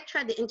I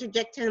tried to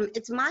interject to him,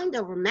 it's mind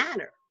over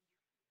matter.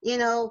 You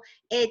know,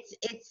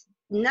 it's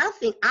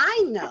nothing.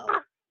 I know,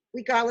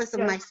 regardless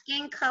of Yes. my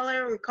skin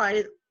color,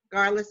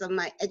 regardless of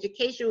my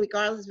education,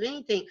 regardless of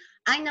anything,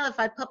 I know if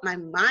I put my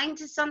mind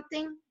to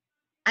something,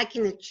 I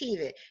can achieve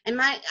it. And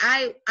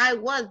I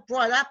was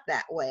brought up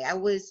that way. I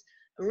was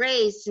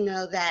raised to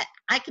know that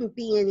I can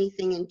be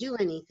anything and do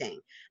anything.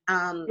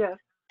 Yes.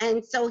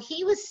 And so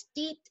he was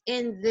steeped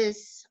in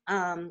this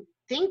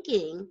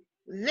thinking,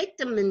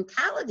 victim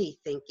mentality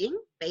thinking,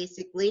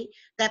 basically,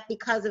 that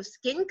because of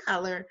skin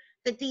color,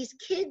 that these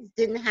kids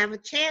didn't have a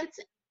chance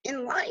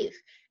in life.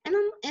 And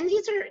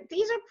these are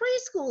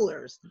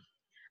preschoolers.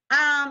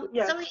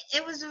 Yes. So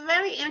it was a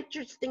very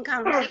interesting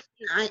conversation.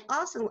 I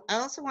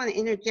also want to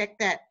interject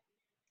that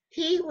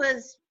he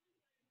was,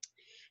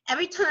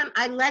 every time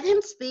I let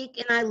him speak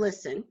and I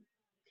listened,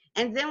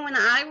 and then when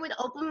I would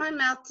open my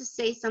mouth to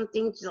say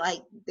something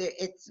like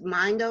it's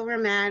mind over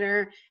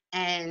matter,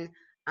 and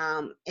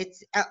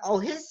it's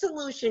his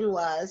solution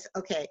was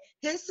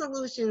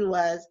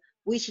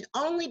we should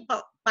only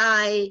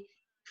buy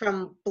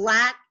from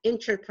Black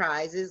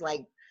enterprises,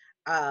 like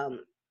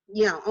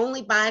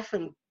only buy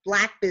from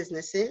Black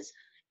businesses,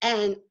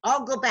 and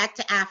I'll go back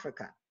to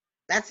Africa.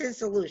 That's his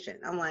solution.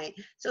 I'm like,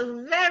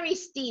 so very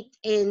steeped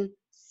in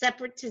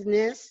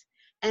separativeness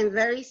and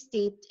very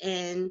steeped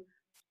in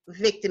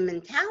victim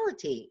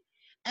mentality.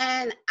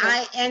 And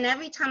and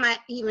every time I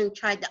even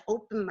tried to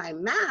open my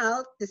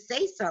mouth to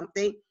say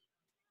something,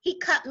 he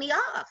cut me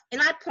off.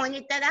 And I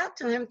pointed that out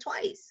to him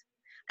twice.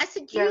 I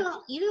said, Yes.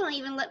 you don't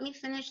even let me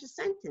finish a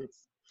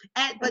sentence.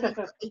 But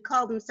he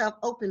called himself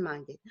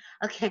open-minded.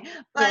 Okay.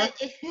 But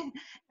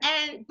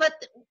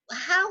but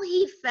how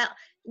he felt,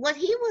 what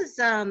he was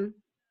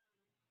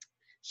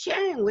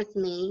sharing with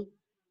me,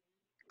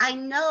 I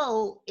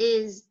know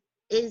is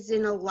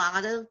in a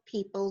lot of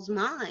people's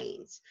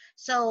minds.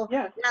 So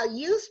Yes. now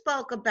you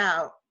spoke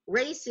about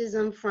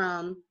racism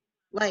from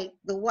like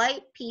the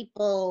white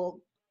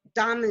people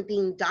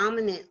being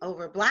dominant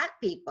over Black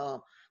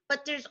people,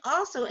 but there's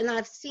also, and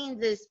I've seen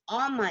this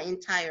all my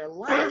entire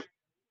life,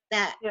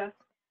 that Yes.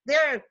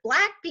 there are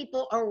Black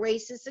people are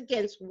racist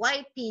against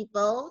white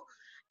people.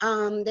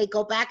 They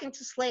go back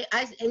into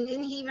and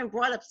then he even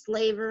brought up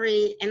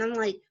slavery, and I'm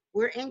like,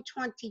 we're in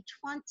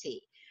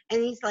 2020,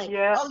 and he's like,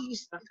 Yeah.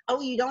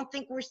 you don't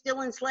think we're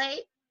still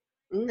enslaved?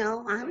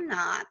 No, I'm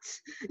not.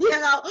 You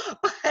know,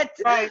 but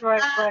Right.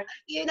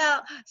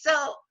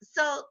 so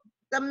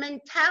the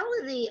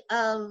mentality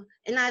of,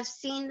 and I've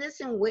seen this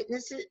and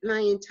witnessed it my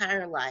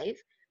entire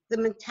life. The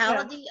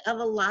mentality of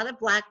a lot of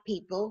Black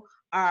people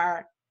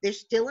are, they're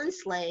still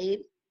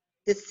enslaved.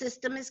 The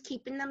system is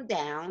keeping them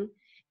down,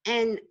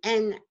 and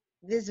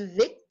this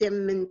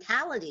victim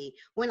mentality.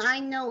 When I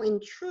know in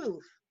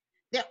truth,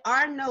 there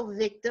are no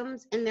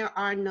victims and there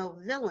are no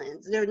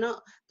villains. There are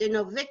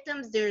no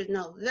victims. There's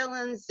no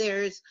villains.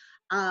 There's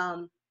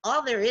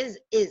all there is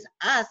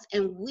us,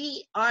 and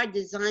we are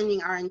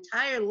designing our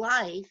entire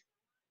life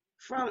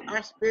from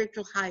our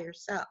spiritual higher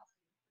self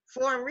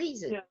for a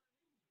reason.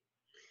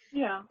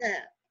 Yeah.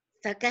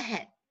 So go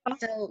ahead.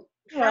 So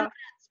from Yeah. that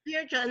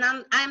spiritual,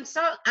 and I'm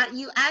so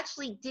you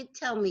actually did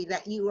tell me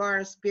that you are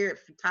a spirit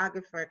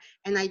photographer,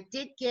 and I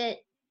did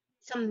get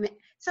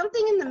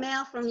something in the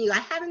mail from you. I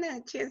haven't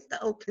had a chance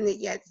to open it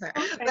yet, sir,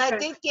 but I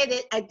did get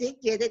it. I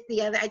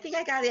think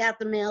I got it out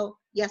the mail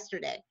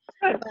yesterday.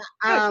 Good.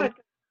 But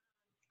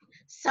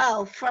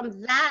so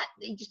from that,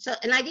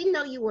 and I didn't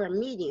know you were a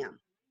medium,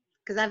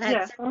 because I've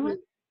had several.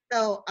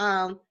 So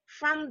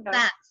from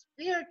that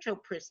spiritual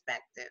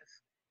perspective,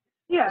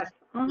 Yes.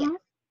 yes,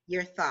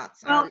 your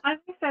thoughts Well, on. I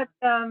think that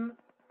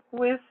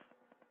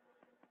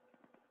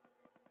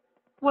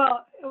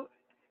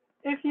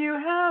if you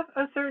have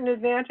a certain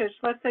advantage,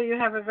 let's say you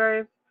have a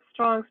very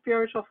strong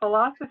spiritual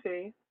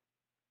philosophy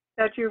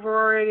that you've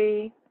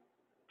already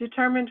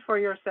determined for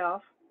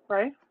yourself,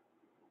 right?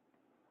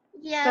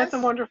 Yes. That's a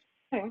wonderful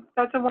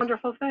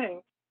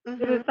thing.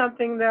 It is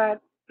something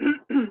that,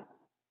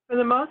 for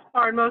the most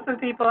part, most of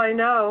the people I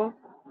know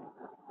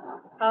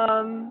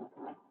um,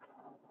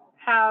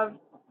 have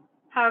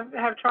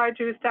tried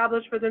to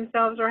establish for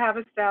themselves or have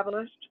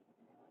established.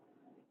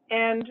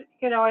 And,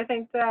 I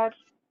think that,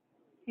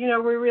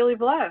 we're really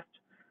blessed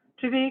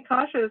to be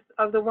conscious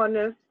of the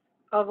oneness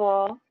of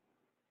all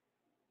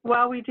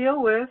while we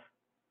deal with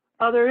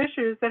other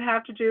issues that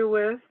have to do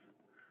with,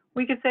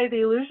 we could say,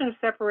 the illusion of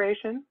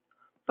separation,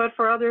 but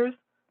for others,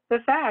 the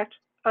fact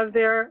of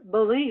their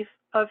belief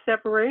of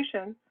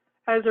separation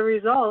as a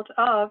result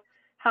of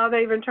how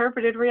they've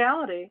interpreted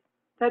reality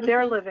that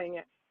they're living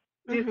in.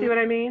 Do you see what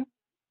I mean?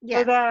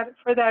 Yes.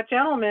 For that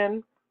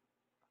gentleman,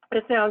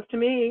 it sounds to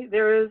me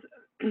there is,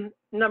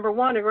 number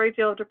one, a great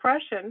deal of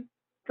depression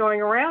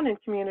going around in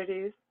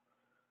communities,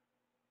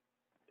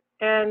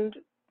 and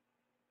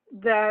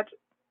that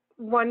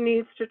one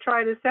needs to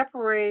try to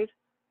separate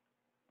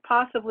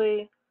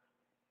possibly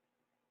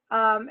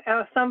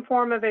some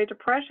form of a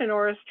depression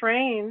or a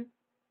strain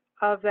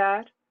of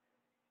that,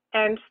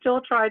 and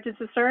still try to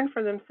discern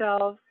for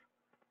themselves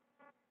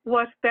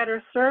what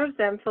better serves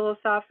them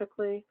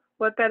philosophically,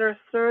 what better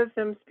serves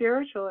them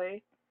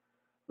spiritually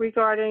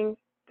regarding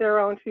their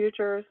own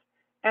futures,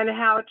 and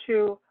how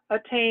to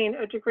attain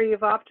a degree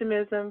of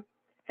optimism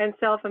and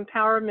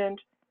self-empowerment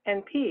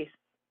and peace.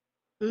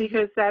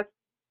 Because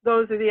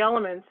those are the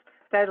elements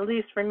that, at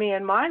least for me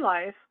in my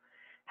life,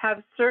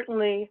 have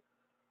certainly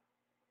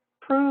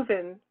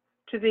proven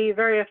to be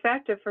very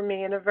effective for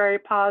me in a very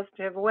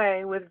positive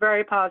way with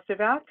very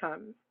positive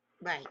outcomes.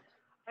 Right.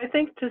 I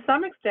think to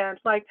some extent,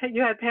 like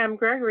you had Pam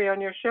Gregory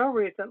on your show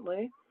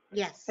recently.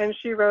 Yes. And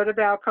she wrote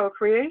about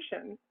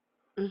co-creation.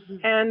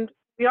 And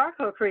we are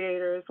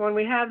co-creators. When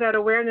we have that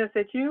awareness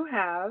that you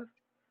have,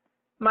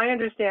 my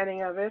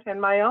understanding of it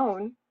and my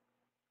own,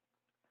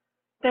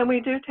 then we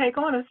do take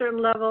on a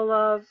certain level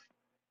of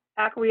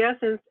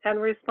acquiescence and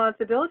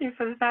responsibility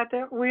for the fact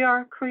that we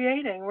are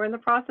creating. We're in the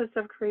process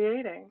of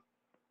creating.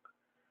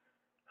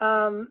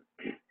 And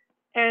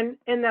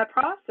in that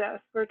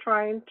process, we're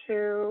trying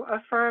to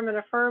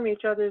affirm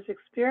each other's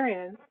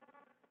experience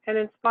and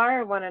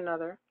inspire one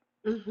another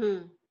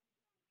to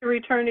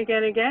return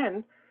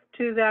again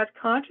to that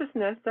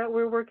consciousness that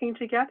we're working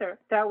together,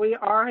 that we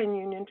are in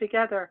union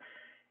together.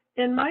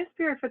 In my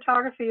spirit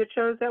photography, it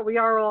shows that we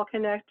are all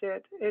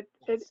connected.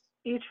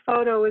 Each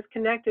photo is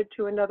connected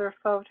to another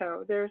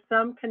photo. There's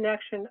some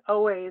connection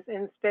always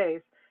in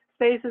space.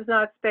 Space is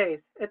not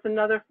space. It's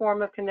another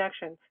form of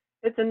connection.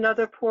 It's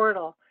another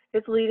portal.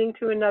 It's leading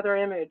to another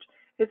image.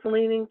 It's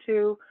leading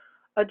to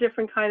a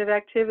different kind of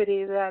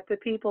activity that the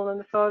people in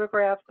the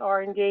photographs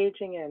are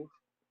engaging in.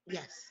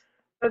 Yes.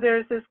 So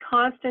there's this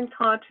constant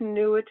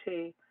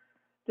continuity,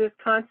 this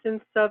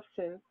constant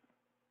substance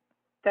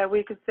that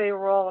we could say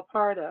we're all a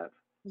part of.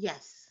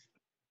 Yes.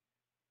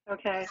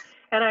 Okay.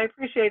 And I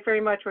appreciate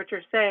very much what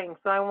you're saying.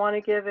 So I want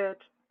to give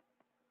it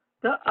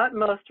the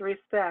utmost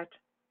respect,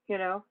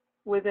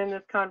 within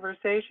this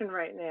conversation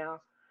right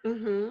now.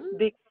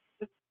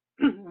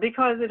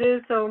 Because it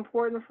is so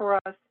important for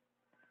us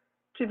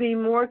to be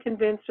more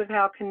convinced of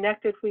how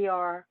connected we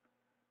are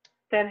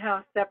than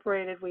how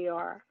separated we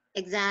are.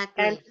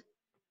 Exactly.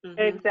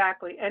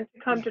 Exactly. And to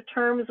come to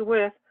terms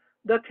with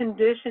the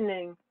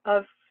conditioning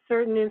of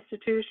certain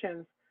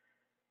institutions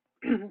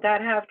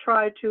that have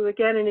tried to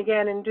again and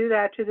again, and do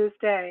that to this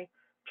day,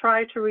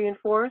 try to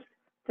reinforce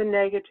the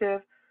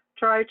negative,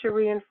 try to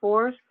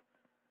reinforce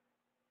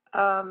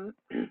the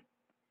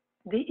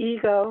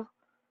ego,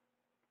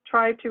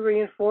 try to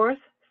reinforce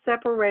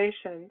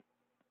separation,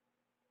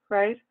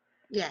 right?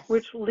 Yes.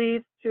 Which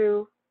leads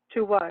to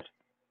what?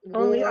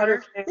 War. Only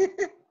utter chaos.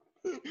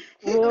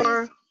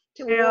 War,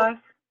 chaos.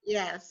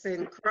 Yes,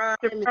 and crime.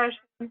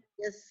 Depression.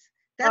 Yes.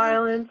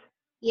 Violence.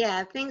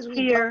 Yeah, things we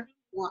fear.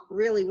 don't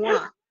really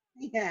want.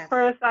 Yes.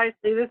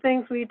 Precisely. The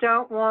things we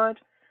don't want,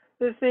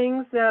 the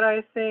things that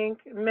I think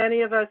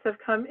many of us have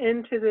come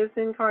into this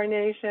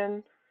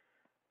incarnation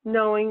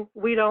knowing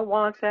we don't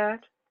want that,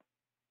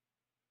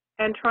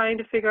 and trying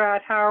to figure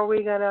out how are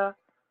we going to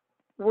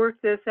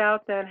work this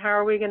out then, how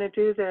are we going to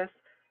do this,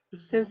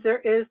 since there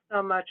is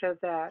so much of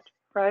that,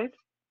 right?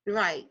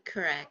 Right,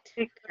 correct.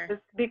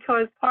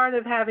 Because part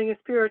of having a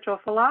spiritual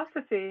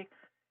philosophy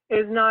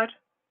is not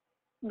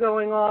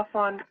going off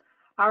on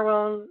our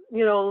own,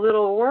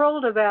 little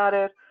world about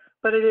it,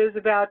 but it is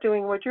about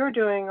doing what you're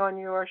doing on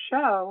your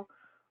show,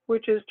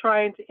 which is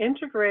trying to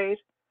integrate,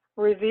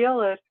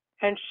 reveal it,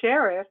 and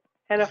share it,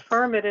 and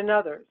affirm it in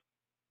others.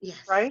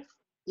 Yes. Right?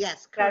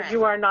 Yes, correct. That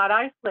you are not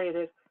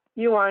isolated.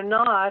 You are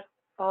not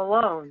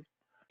alone.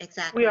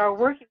 Exactly.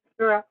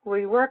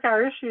 We work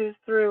our issues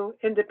through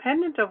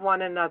independent of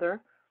one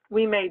another.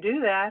 We may do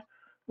that.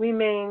 We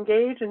may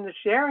engage in the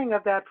sharing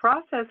of that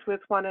process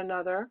with one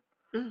another,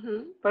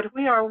 but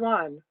we are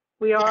one.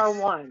 We are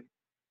one.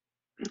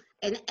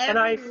 And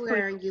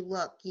everywhere you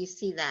look, you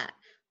see that.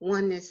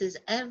 Oneness is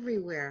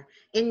everywhere.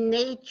 In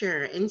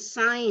nature, in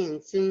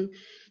science, in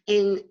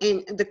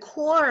the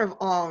core of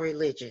all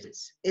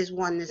religions is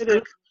oneness.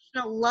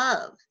 Unconditional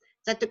love.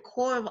 It's at the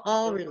core of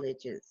all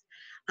religions.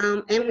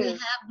 And we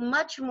have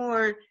much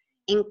more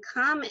in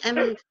common. I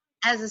mean,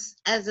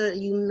 as a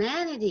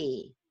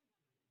humanity,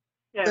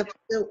 Yes.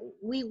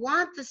 We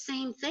want the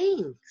same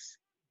things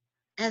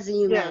as a Yes.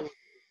 humanity.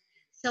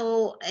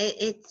 So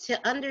it's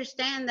to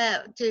understand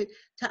that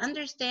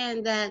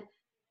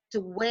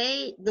the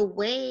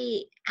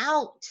way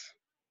out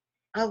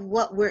of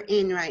what we're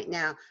in right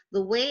now,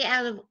 the way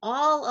out of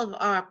all of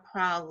our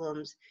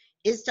problems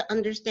is to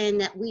understand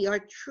that we are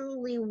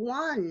truly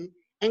one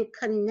and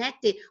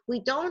connected. We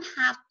don't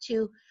have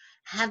to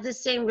have the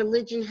same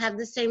religion, have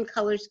the same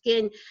color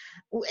skin.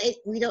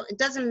 It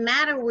doesn't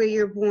matter where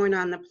you're born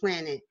on the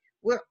planet.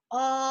 We're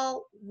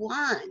all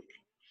one.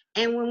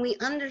 And when we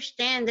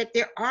understand that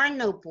there are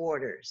no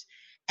borders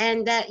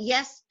and that,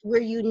 yes,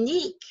 we're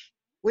unique,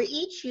 we're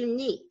each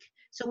unique.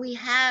 So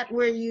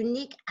we're a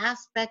unique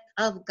aspect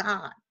of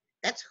God.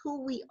 That's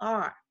who we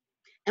are.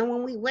 And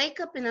when we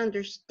wake up and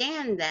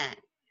understand that,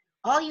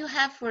 all you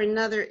have for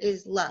another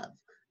is love,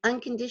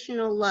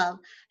 unconditional love.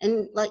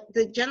 And like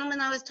the gentleman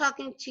I was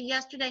talking to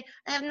yesterday,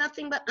 I have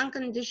nothing but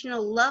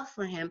unconditional love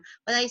for him.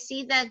 But I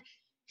see that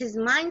his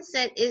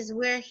mindset is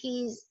where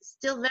he's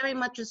still very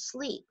much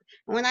asleep.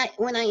 When I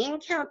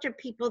encounter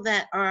people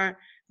that are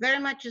very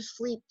much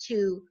asleep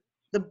to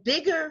the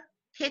bigger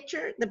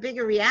picture, the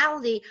bigger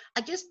reality,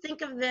 I just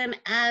think of them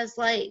as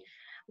like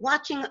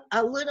watching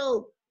a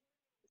little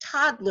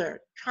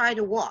toddler try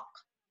to walk.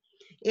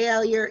 You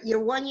know, your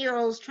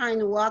 1-year-old's trying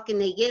to walk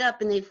and they get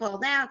up and they fall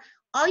down.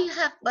 All you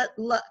have but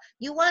look,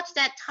 you watch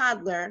that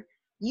toddler,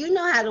 you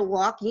know how to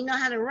walk, you know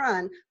how to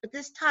run, but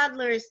this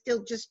toddler is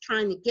still just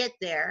trying to get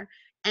there.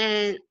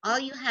 And all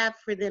you have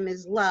for them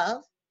is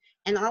love.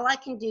 And all I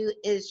can do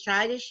is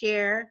try to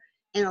share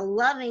in a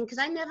loving, because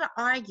I never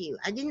argue.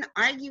 I didn't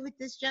argue with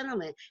this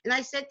gentleman. And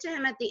I said to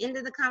him at the end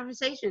of the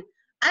conversation,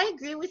 I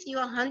agree with you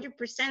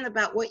 100%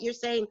 about what you're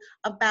saying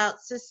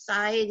about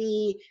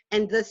society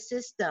and the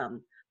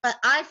system. But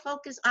I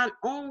focus on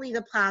only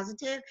the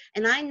positive,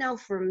 and I know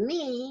for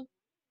me,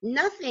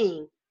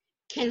 nothing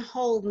can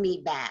hold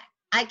me back.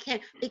 I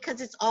can't,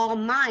 because it's all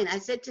mind. I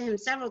said to him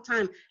several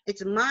times,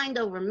 it's mind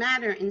over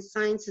matter, and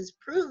science has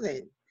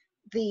proven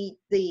the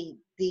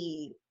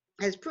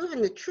has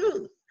proven the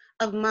truth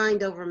of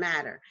mind over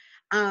matter.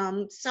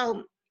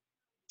 So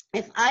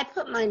if I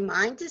put my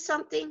mind to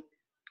something,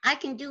 I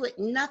can do it.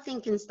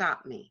 Nothing can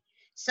stop me.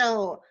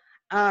 So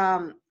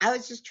I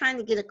was just trying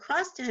to get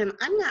across to him,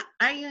 I'm not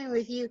arguing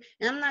with you,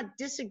 and I'm not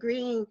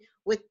disagreeing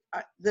with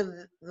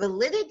the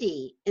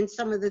validity in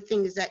some of the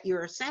things that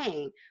you're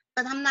saying,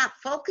 but I'm not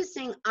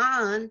focusing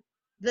on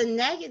the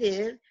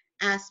negative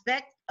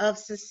aspect of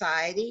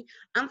society.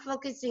 I'm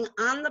focusing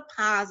on the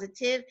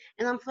positive,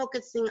 and I'm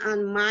focusing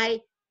on my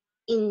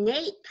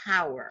innate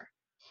power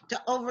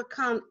to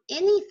overcome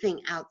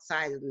anything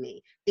outside of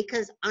me,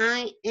 because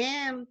I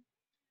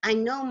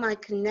know my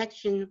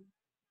connection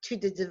to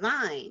the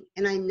divine,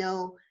 and I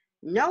know,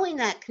 knowing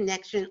that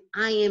connection,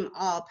 I am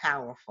all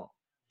powerful.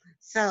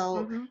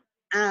 So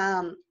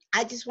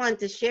I just wanted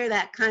to share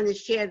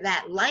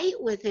that light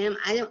with him.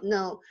 I don't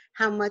know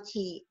how much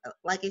he,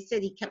 like I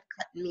said, he kept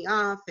cutting me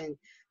off, and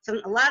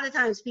a lot of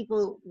times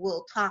people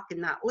will talk and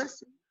not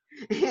listen.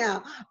 Yeah,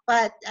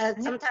 but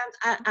sometimes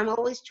I'm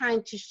always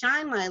trying to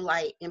shine my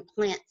light and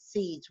plant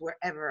seeds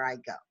wherever I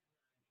go.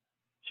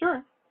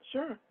 Sure.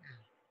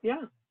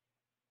 Yeah.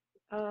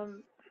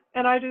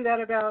 And I do that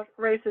about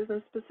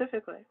racism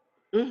specifically.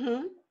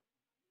 Mm-hmm.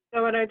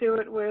 So when I do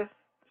it with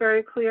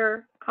very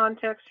clear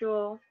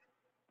contextual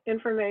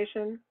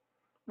information,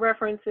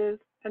 references,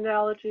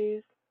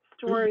 analogies,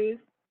 stories,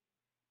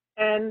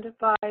 and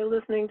by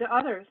listening to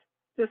others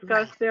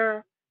discuss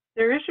their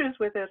issues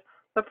with it,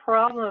 the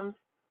problems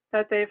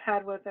that they've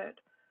had with it.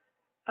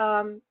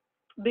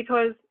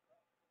 Because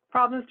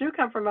problems do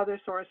come from other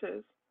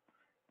sources,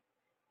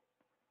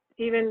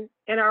 even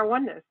in our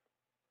oneness.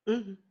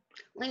 Mm-hmm.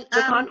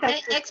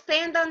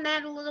 Expand on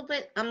that a little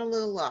bit. I'm a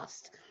little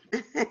lost.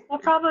 Well,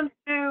 problems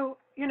do,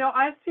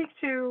 I speak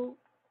to,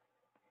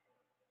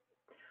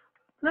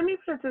 let me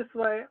put it this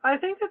way. I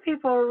think that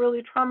people are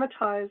really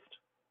traumatized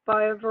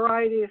by a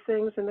variety of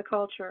things in the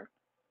culture.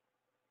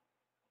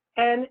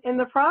 And in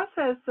the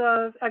process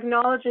of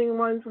acknowledging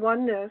one's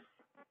oneness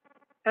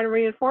and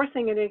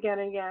reinforcing it again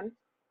and again,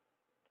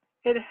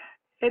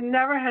 it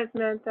never has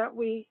meant that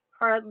we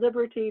are at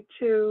liberty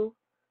to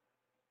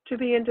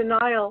be in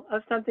denial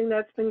of something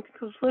that's been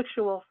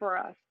conflictual for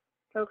us,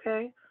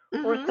 okay?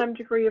 Mm-hmm. Or some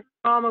degree of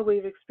trauma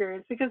we've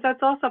experienced, because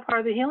that's also part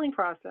of the healing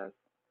process.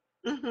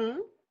 Mm-hmm.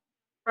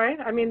 Right?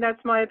 I mean,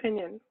 that's my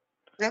opinion.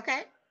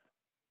 Okay.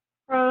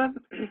 I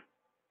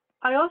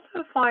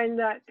also find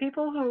that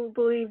people who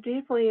believe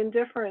deeply in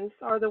difference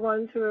are the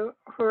ones who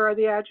are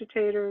the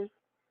agitators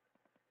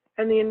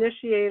and the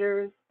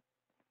initiators.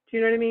 Do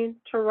you know what I mean?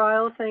 To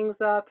rile things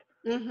up,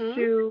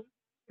 to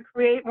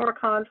create more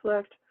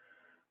conflict.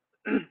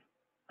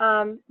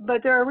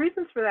 But there are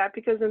reasons for that,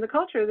 because in the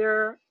culture there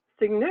are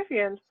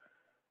significant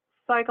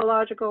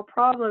psychological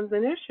problems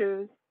and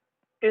issues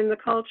in the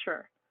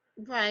culture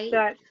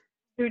that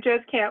you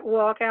just can't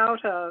walk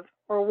out of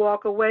or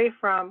walk away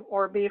from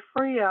or be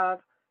free of,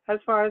 as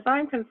far as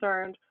I'm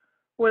concerned,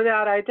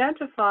 without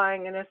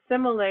identifying and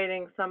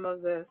assimilating some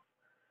of this,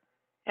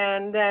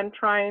 and then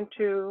trying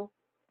to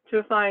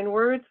to find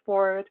words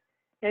for it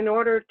in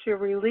order to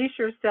release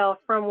yourself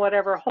from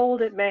whatever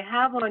hold it may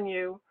have on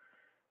you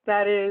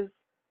that is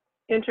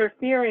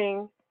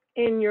interfering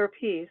in your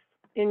peace,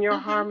 in your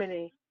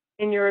harmony,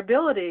 in your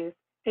abilities,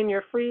 in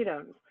your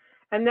freedoms.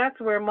 And that's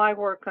where my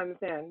work comes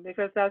in,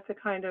 because that's the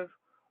kind of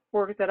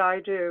work that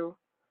I do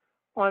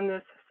on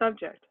this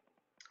subject.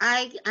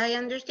 I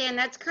understand.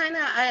 That's kind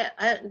of,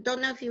 I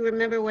don't know if you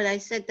remember what I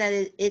said,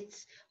 that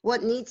it's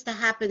what needs to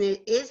happen.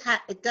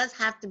 It does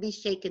have to be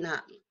shaken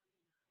up.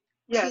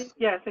 Yes,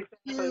 yes,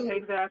 exactly,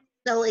 exactly.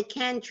 So it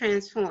can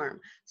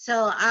transform.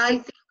 So I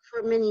think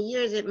for many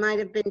years it might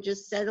have been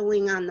just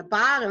settling on the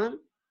bottom,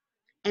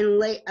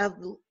 and of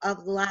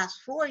the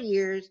last 4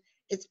 years,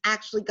 it's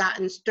actually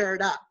gotten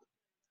stirred up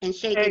and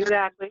shaken up.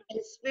 Exactly.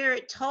 And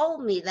Spirit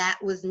told me that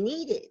was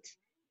needed.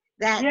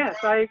 Yes,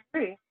 I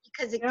agree.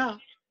 Because it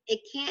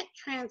can't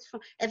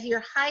transform. If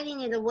you're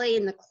hiding it away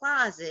in the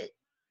closet,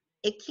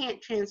 it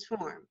can't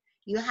transform.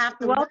 You have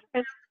to let it out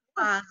of the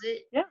closet.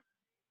 Yeah.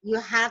 You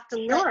have to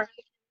let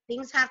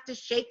things have to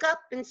shake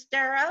up and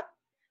stir up,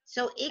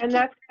 so it and can.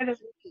 that's kind of,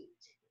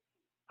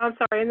 I'm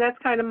sorry, and that's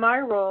kind of my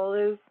role,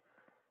 is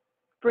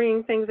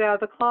bringing things out of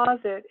the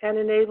closet and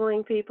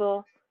enabling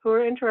people who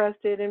are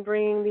interested in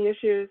bringing the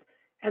issues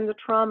and the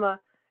trauma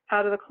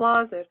out of the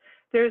closet.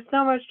 There's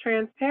so much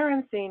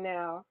transparency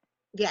now.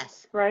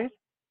 Yes. Right?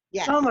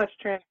 Yes. So much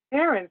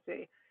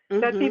transparency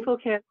that people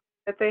can't,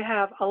 that they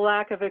have a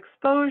lack of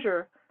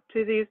exposure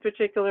to these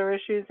particular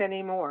issues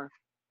anymore.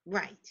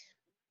 Right.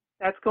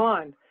 That's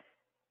gone.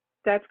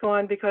 That's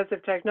gone because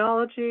of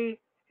technology.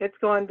 It's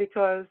gone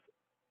because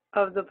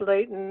of the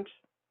blatant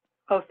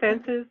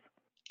offenses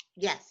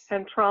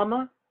and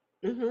trauma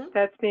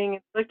that's being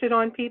inflicted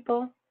on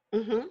people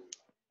who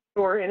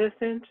are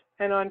innocent,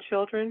 and on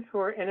children who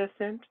are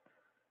innocent.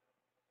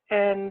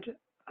 And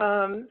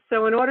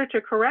so in order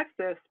to correct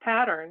this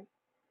pattern,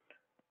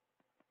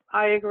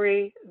 I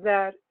agree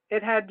that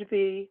it had to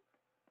be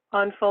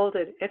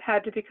unfolded. It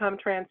had to become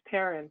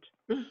transparent.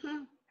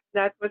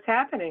 That's what's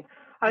happening.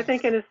 I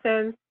think in a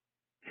sense,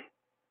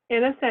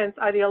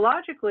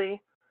 ideologically,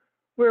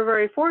 we're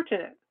very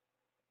fortunate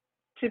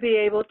to be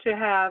able to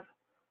have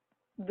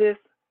this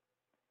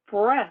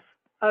breadth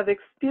of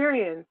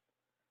experience,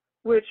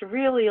 which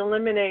really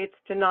eliminates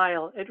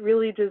denial. It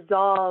really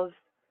dissolves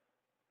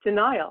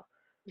denial.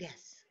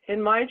 Yes.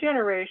 In my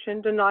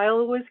generation,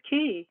 denial was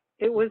key.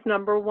 It was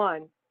number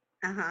one.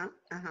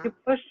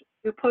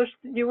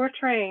 You were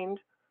trained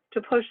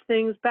to push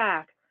things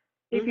back.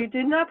 If you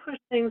did not push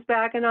things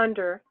back and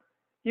under,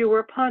 you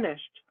were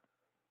punished.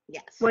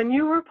 Yes. When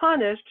you were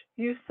punished,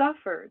 you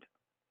suffered.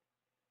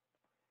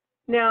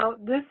 Now,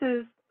 this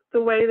is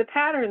the way the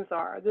patterns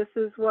are. This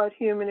is what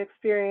human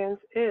experience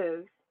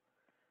is.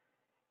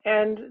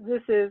 And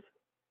this is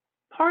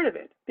part of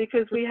it,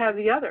 because we have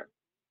the other.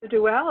 The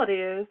duality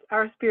is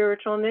our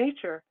spiritual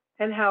nature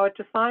and how it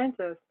defines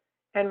us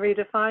and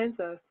redefines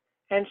us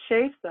and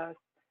shapes us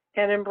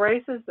and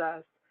embraces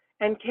us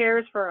and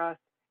cares for us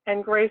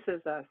and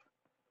graces us.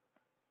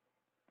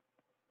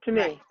 To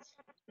me.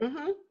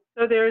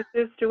 So there's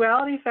this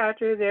duality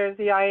factor. There's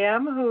the I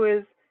am, who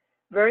is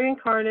very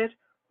incarnate,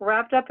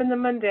 wrapped up in the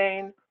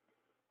mundane.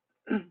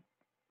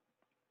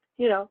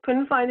 You know,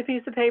 couldn't find a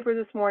piece of paper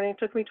this morning. It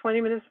took me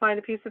 20 minutes to find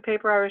a piece of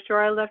paper I was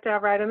sure I left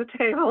out right on the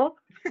table.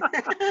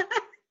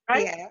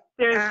 Right? Yeah.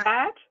 There's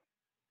that.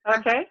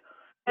 Okay.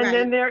 And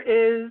then there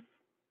is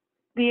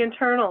the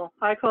internal,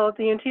 I call it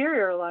the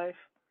interior life.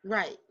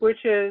 Right.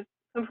 Which is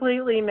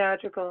completely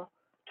magical,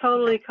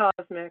 totally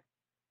cosmic,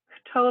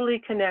 totally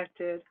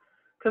connected,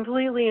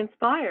 completely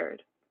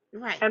inspired,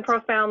 and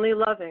profoundly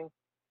loving.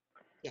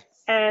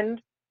 Yes.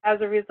 And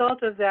as a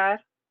result of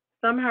that,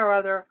 somehow or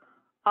other,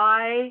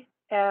 I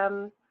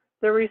am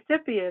the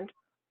recipient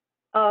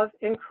of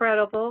an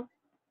incredible,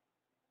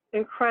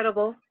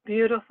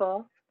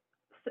 beautiful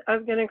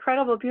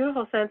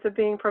sense of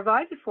being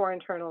provided for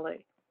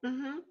internally.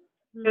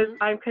 Because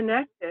I'm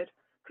connected,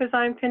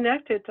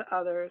 to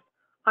others.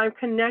 I'm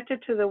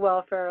connected to the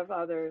welfare of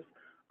others.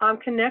 I'm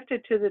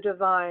connected to the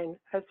divine.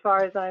 As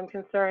far as I'm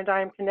concerned,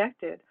 I am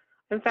connected.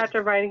 In fact,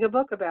 I'm writing a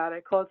book about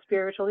it called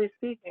Spiritually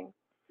Speaking.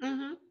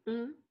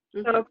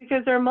 So,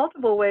 because there are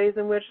multiple ways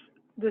in which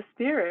the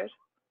Spirit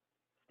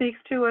speaks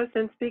to us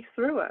and speaks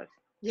through us.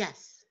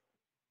 Yes.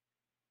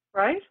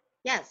 Right?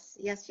 Yes.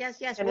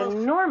 An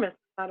enormous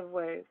amount of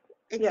ways.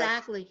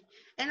 Exactly.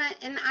 Yes.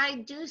 And I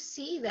do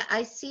see that.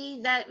 I see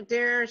that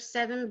there are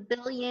 7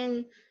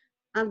 billion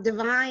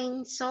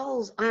divine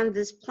souls on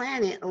this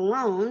planet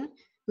alone,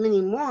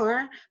 many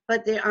more,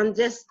 but they're on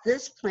just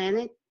this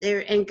planet.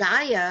 They're in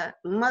Gaia.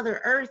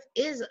 Mother Earth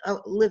is a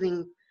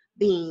living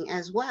being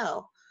as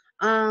well.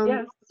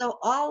 Yes. So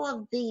all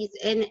of these,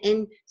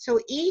 and so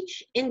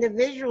each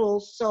individual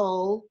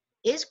soul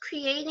is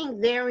creating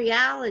their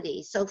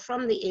reality. So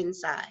from the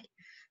inside.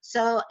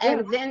 So,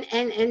 and then,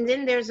 and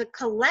then there's a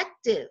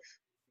collective,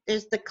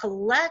 there's the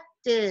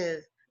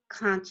collective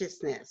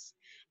consciousness.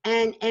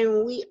 And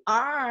we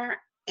are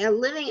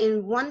living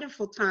in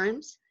wonderful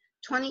times,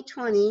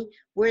 2020,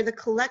 where the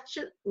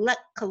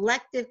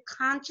collective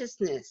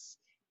consciousness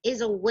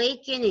is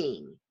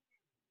awakening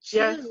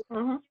Yes. to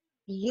Mm-hmm.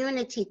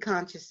 unity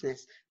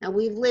consciousness. Now,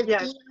 we've lived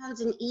Yes.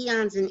 eons and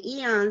eons and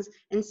eons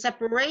in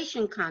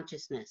separation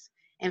consciousness.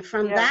 And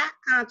from Yes. that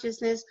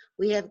consciousness,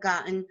 we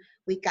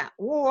got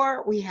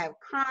war, we have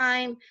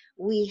crime,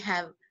 we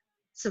have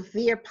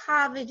severe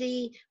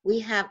poverty, we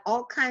have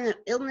all kind of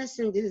illness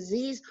and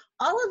disease.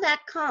 All of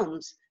that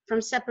comes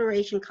from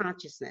separation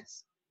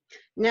consciousness.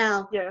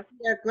 Now, Yes.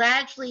 we are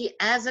gradually,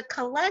 as a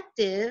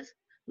collective,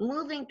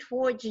 moving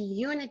towards a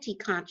unity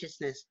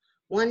consciousness,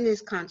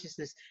 oneness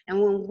consciousness. And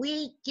when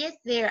we get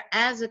there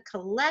as a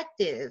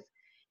collective,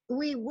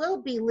 we will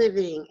be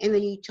living in a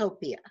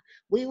utopia.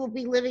 We will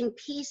be living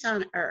peace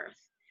on earth.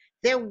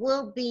 There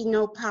will be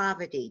no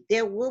poverty.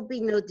 There will be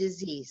no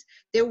disease.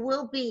 There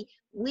will be,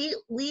 we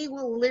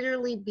will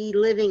literally be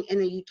living in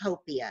a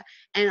utopia.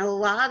 And a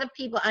lot of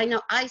people, I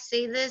know I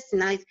say this,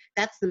 and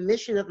that's the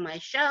mission of my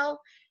show,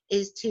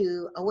 is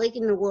to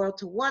awaken the world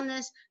to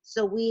oneness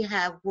so we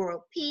have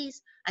world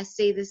peace. I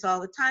say this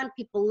all the time.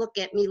 People look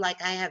at me like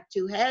I have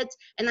two heads,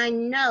 and I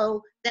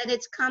know that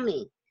it's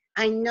coming.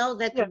 I know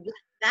that Yes.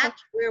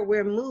 that's where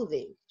we're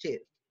moving to.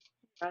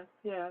 Yes.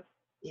 Yes.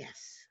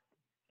 Yes.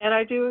 And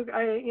I do,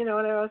 and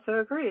I also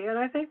agree. And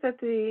I think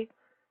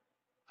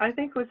I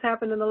think what's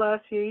happened in the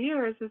last few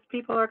years is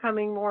people are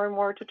coming more and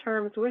more to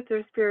terms with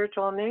their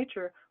spiritual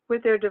nature,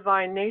 with their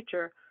divine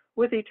nature,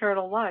 with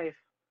eternal life.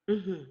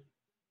 Mm-hmm.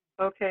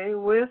 Okay,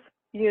 with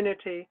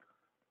unity,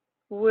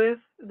 with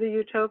the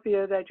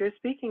utopia that you're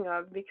speaking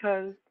of,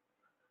 because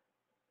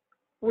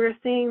we're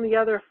seeing the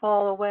other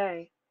fall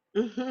away.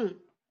 Mm-hmm.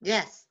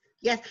 Yes.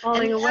 Yes.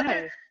 Falling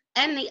away.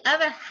 And the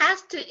other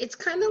has to, it's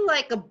kind of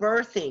like a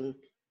birthing.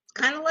 It's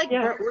kind of like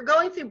Yes. we're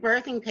going through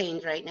birthing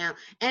pains right now.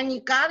 And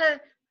you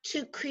gotta,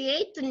 to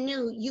create the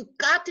new, you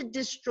got to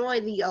destroy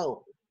the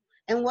old.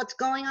 And what's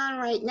going on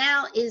right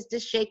now is the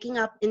shaking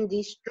up and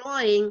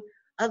destroying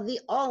of the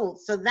old.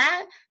 So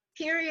that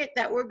period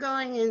that we're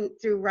going in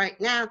through right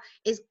now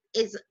is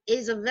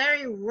a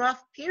very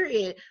rough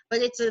period,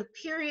 but it's a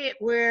period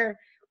where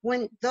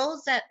when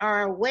those that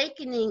are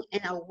awakening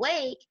and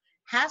awake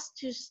has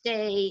to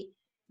stay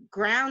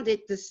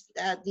grounded,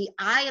 the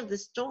eye of the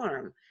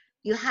storm.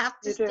 You have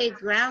to stay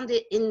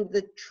grounded in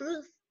the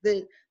truth,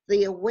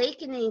 the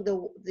awakening,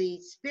 the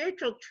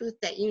spiritual truth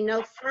that you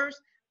know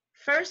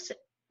first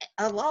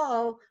of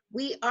all,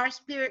 we are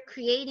spirit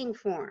creating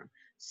form.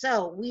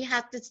 So we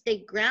have to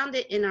stay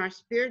grounded in our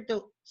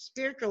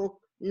spiritual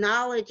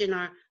knowledge and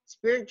our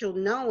spiritual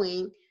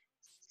knowing.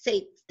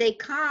 Stay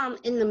calm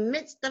in the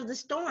midst of the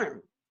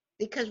storm,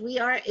 because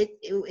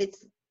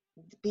it's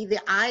be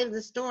the eye of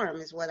the storm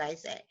is what I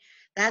say.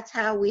 That's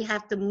how we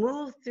have to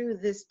move through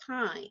this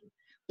time,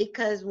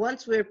 because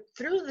once we're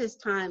through this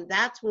time,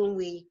 that's when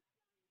we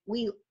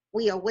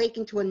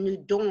awaken to a new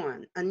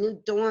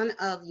dawn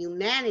of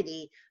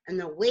humanity,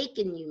 an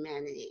awakened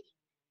humanity.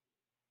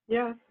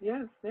 Yes,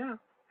 yes, yeah,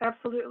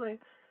 absolutely.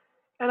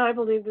 And I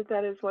believe that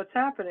that is what's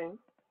happening.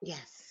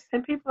 Yes.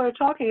 And people are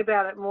talking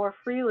about it more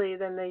freely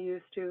than they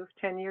used to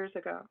 10 years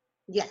ago.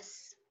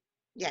 Yes.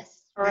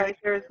 Yes. All right,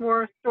 there's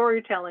more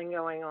storytelling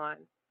going on.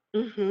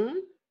 Mm-hmm.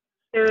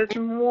 There's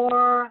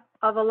more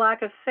of a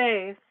lack of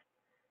faith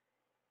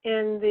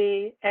in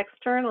the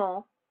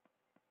external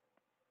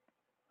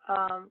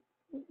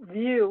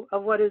view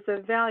of what is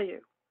of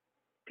value.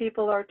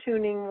 People are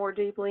tuning more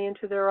deeply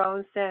into their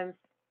own sense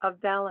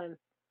of balance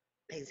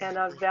and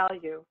of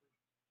value,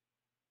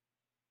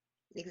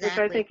 which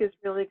I think is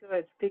really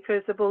good,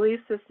 because the belief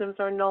systems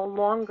are no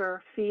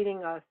longer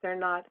feeding us. They're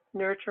not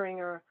nurturing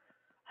or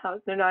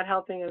they're not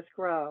helping us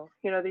grow.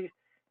 You know,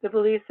 the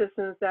belief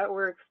systems that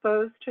we're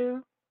exposed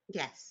to,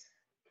 Yes.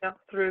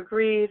 through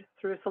greed,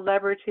 through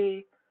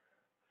celebrity,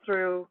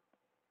 through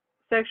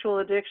sexual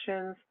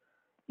addictions,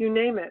 you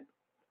name it.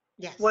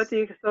 Yes. What the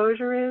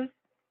exposure is,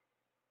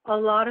 a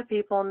lot of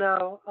people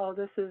know, oh,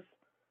 this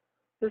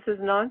is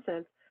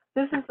nonsense.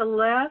 This is the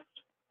last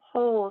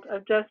hold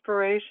of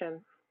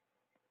desperation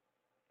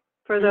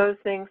for those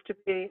things to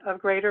be of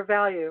greater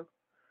value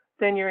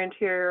than your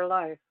interior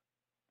life.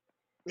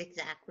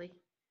 Exactly.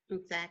 And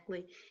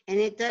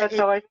it does. That's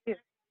how I see it.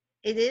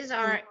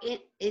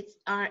 It's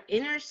our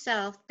inner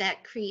self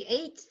that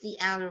creates the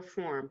outer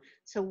form.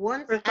 So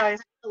once as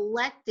a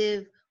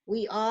collective,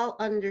 we all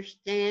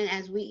understand,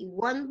 as we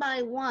one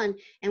by one,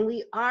 and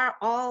we are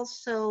all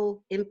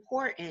so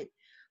important.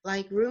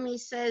 Like Rumi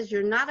says,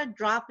 you're not a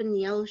drop in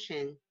the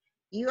ocean.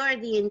 You are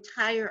the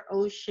entire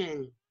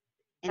ocean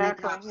in a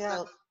drop. Yeah.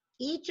 So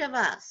each of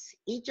us,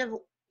 each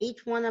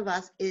one of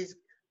us is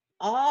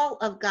all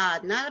of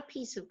God, not a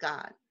piece of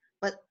God,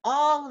 but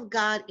all of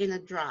God in a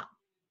drop.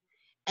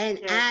 And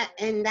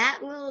and that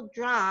little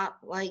drop,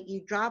 like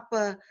you drop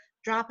a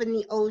drop in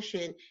the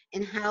ocean,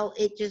 and how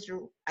it just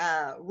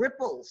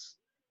ripples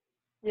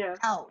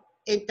out.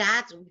 And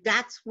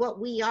that's what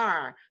we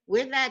are.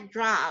 We're that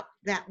drop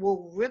that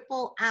will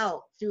ripple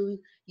out through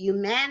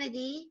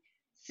humanity,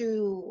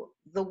 through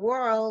the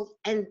world,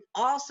 and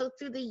also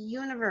through the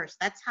universe.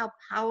 That's how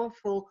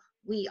powerful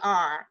we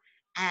are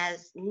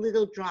as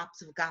little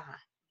drops of God,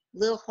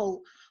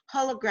 little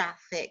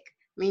holographic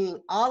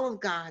meaning all of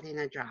God in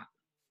a drop.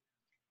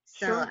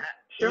 So Sure,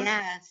 sure.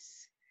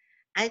 yes,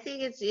 I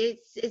think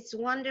it's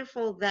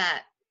wonderful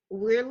that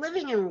we're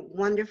living in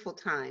wonderful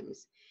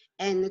times,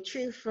 and the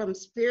truth from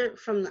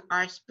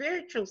our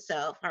spiritual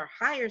self, our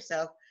higher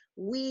self,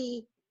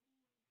 we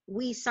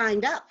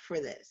signed up for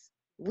this.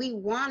 We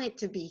wanted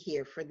to be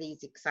here for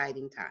these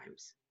exciting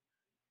times.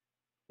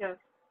 Yes.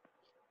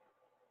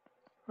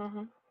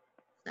 Mm-hmm.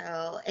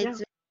 So Yeah.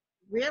 it's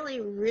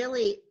really,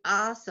 really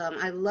awesome.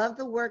 I love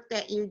the work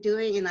that you're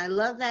doing, and I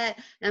love that.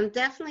 I'm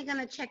definitely going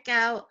to check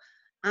out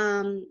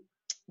um,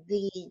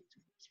 the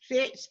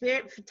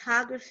spirit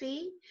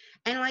photography.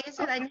 And like I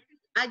said, Okay.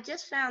 I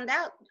just found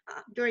out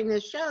during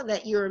the show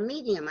that you're a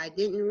medium. I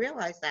didn't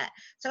realize that.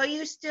 So are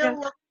you still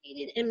Yes.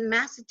 located in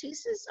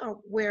Massachusetts, or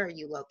where are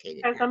you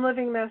located Yes, now? I'm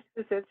living in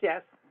Massachusetts.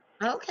 Yes.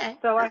 Okay.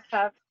 So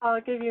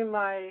I'll give you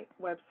my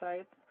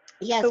website.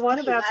 The Yes, one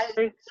please. about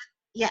the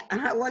Yeah,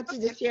 I want you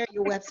to share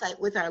your website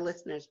with our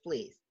listeners,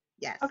 please.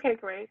 Yes, Okay,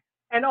 great.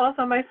 And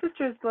also, my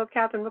sister's book,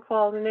 Catherine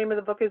McCall, the name of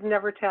the book is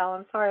Never Tell.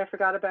 I'm sorry I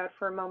forgot about it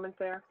for a moment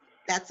there,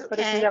 that's but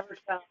it's okay. Never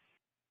Tell.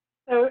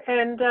 So,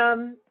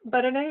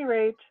 but at any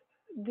rate,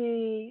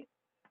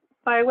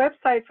 my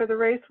website for the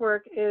race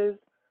work is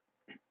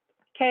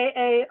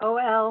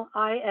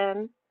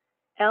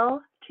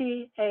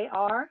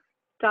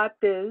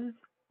KAOLINLTAR.biz,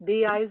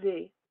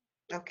 B-I-Z.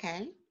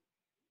 Okay.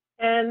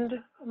 And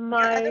Your other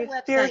my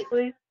website.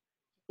 spiritually,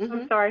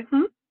 I'm Hmm. sorry,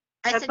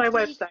 I that's said, my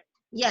please, website.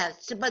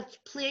 yes, but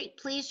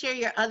please share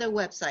your other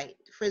website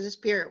for the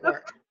spirit Okay.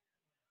 work.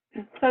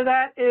 So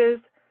that is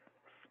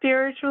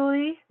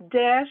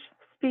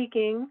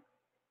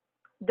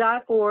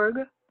spiritually-speaking.org.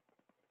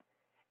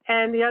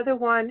 And the other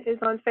one is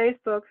on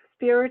Facebook,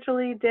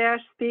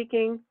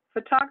 spiritually-speaking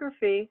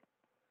photography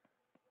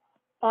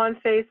on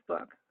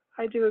Facebook.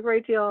 I do a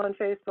great deal on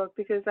Facebook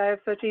because I have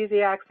such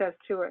easy access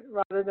to it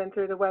rather than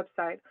through the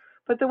website.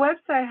 But the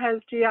website has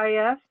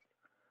GIF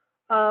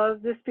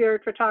of the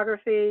spirit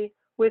photography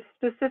with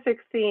specific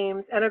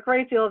themes and a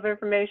great deal of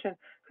information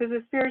because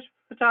the spirit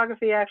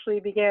photography actually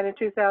began in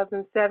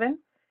 2007.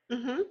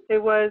 Mm-hmm.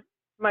 It was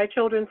my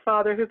children's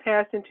father who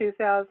passed in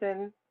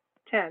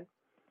 2010.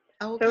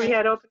 So Okay. he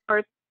had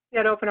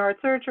open heart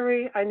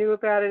surgery. I knew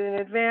about it in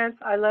advance.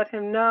 I let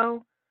him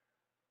know,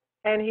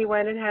 and he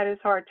went and had his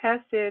heart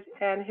tested,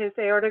 and his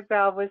aortic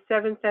valve was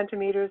 7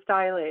 centimeters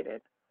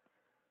dilated.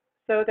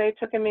 So they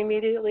took him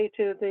immediately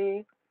to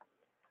the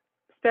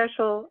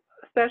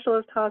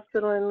specialist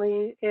hospital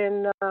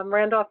in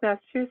Randolph,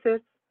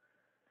 Massachusetts,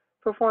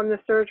 performed the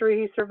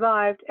surgery. He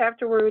survived.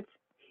 Afterwards,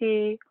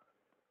 he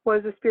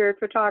was a spirit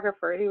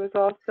photographer. He was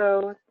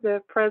also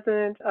the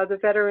president of the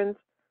Veterans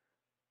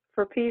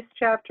for Peace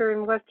chapter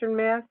in Western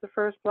Mass, the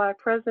first Black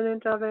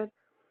president of it,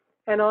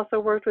 and also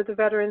worked with the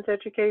Veterans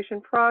Education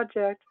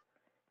Project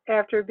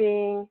after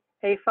being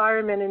a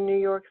fireman in New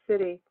York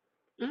City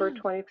for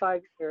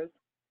 25 years.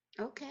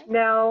 Okay.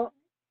 Now,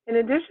 in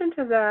addition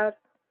to that,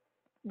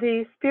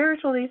 the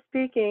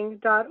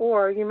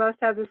spirituallyspeaking.org, you must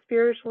have the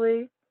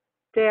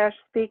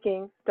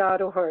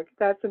spiritually-speaking.org.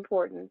 That's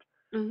important,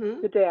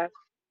 Mm-hmm. the dash.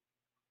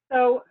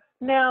 So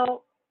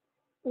now,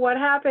 what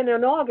happened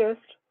in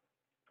August,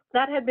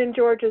 that had been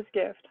George's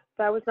gift.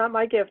 That was not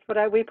my gift,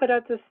 but we put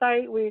out the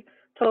site. We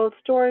told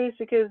stories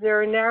because there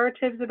are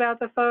narratives about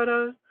the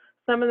photos.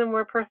 Some of them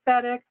were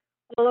prophetic.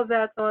 All of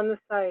that's on the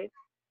site.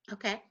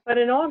 Okay. But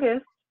in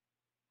August,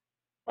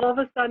 all of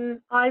a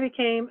sudden, I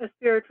became a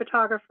spirit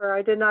photographer.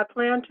 I did not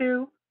plan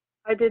to.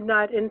 I did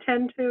not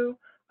intend to.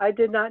 I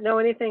did not know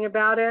anything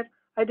about it.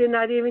 I did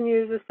not even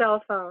use a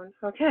cell phone,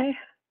 okay?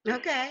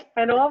 Okay.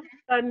 And all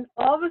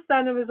of a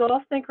sudden, it was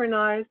all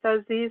synchronized as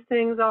these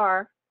things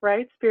are,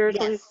 right?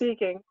 Spiritually Yes.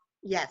 speaking.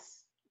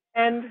 Yes.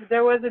 And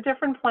there was a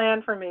different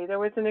plan for me. There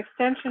was an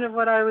extension of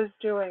what I was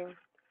doing.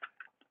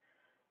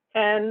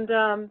 And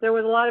there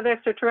was a lot of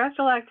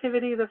extraterrestrial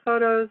activity. The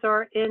photos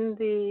are on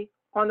the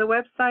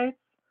website.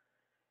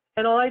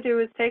 And all I do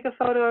is take a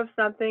photo of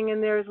something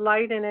and there's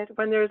light in it.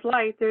 When there's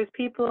light, there's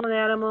people and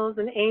animals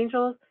and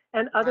angels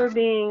and other Wow.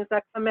 beings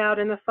that come out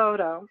in the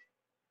photo.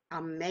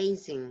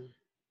 Amazing.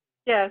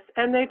 Yes,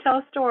 and they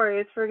tell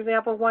stories. For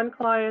example, one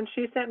client,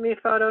 she sent me a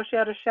photo. She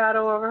had a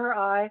shadow over her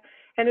eye,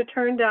 and it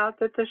turned out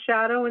that the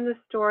shadow in the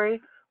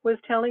story was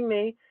telling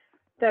me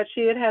that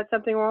she had had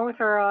something wrong with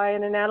her eye,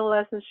 and in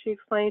adolescence she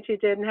explained she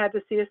did and had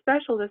to see a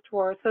specialist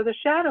for it. So the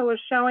shadow was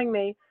showing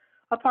me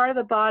a part of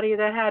the body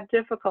that had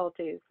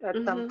difficulties at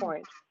some Mm-hmm.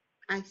 point.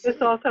 I This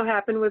see. also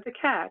happened with the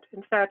cat.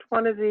 In fact,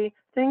 one of the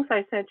things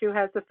I sent you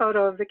has the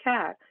photo of the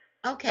cat,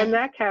 and Okay.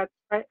 that cat's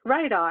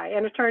right eye,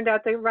 and it turned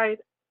out the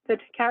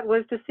cat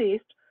was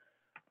deceased,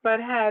 but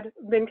had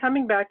been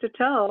coming back to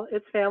tell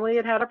its family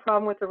it had a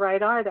problem with the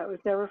right eye that was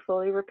never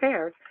fully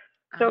repaired.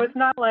 So Uh-huh. it's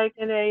not like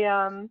in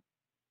a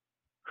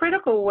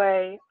critical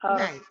way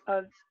Right.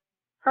 of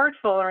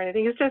hurtful or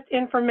anything. It's just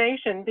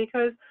information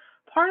because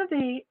part of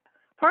the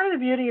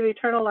beauty of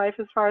eternal life,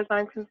 as far as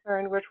I'm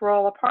concerned, which we're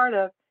all a part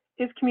of,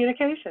 is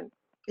communication.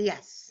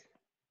 Yes.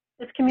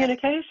 It's Yes.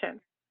 communication.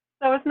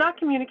 So it's not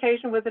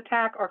communication with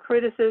attack or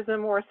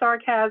criticism or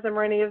sarcasm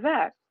or any of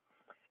that.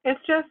 It's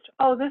just,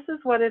 oh, this is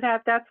what it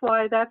had. That's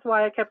why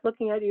I kept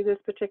looking at you this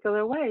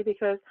particular way,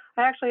 because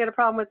I actually had a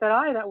problem with that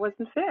eye that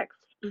wasn't fixed.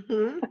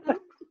 Mm-hmm.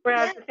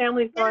 Whereas Yes, the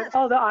family thought, yes.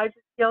 oh, the eye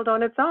just healed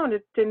on its own.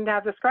 It didn't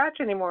have the scratch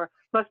anymore.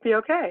 Must be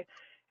okay.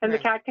 And the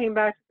Right. cat came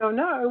back and go,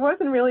 no, it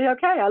wasn't really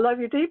okay. I love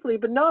you deeply,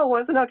 but no, it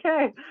wasn't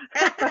okay.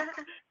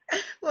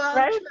 Well,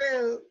 Right?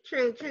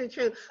 true.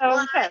 So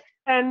Well, yes,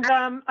 and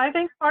I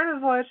think part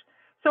of what.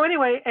 So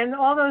anyway, and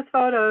all those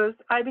photos,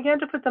 I began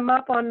to put them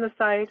up on the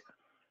site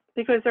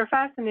because they're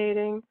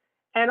fascinating,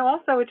 and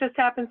also it just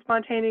happens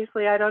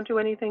spontaneously. I don't do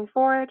anything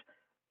for it.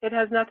 It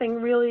has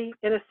nothing really,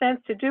 in a sense,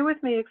 to do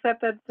with me,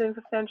 except that it's an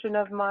extension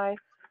of my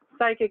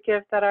psychic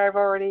gift that I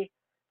already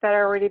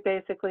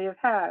basically have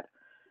had.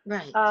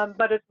 right.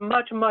 But it's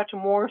much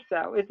more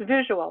so. It's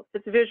visual.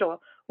 It's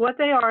visual. What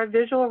they are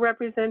visual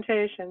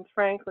representations,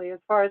 frankly, as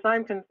far as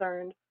I'm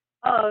concerned,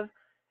 of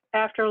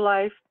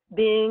afterlife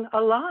being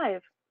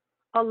alive.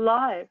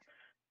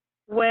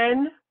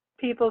 When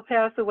people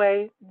pass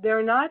away,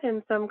 they're not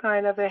in some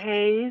kind of a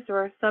haze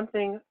or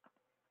something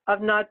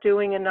of not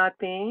doing and not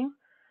being.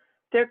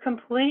 They're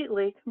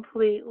completely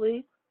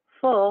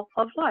full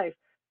of life.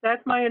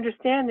 That's my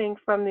understanding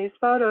from these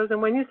photos.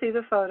 And when you see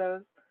the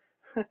photos,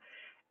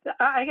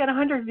 I get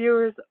 100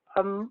 viewers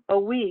a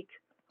week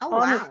Oh,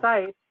 on the wow.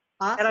 site,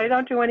 and I Awesome.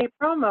 don't do any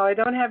promo. I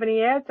don't have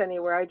any ads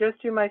anywhere. I just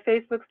do my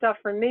Facebook stuff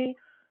for me,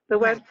 the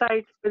Right.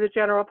 website for the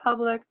general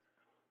public,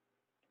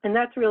 and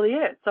that's really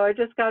it. So I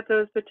just got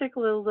those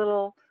particular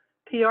little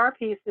PR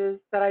pieces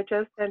that I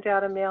just sent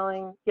out a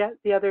mailing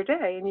the other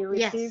day, and you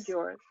received Yes,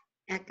 yours.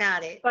 I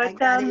got it. But I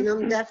got it. And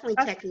I'm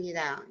definitely checking it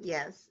out.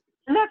 Yes.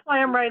 and that's why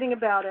I'm writing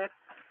about it.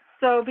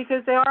 So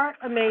because they are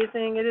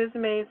amazing, it is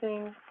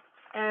amazing,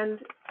 and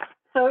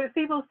so if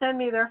people send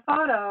me their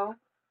photo,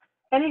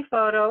 any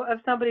photo of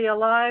somebody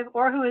alive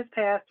or who has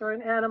passed or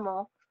an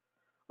animal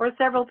or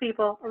several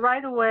people,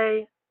 right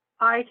away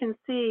I can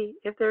see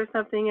if there's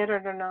something in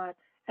it or not.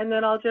 And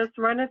then I'll just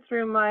run it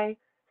through my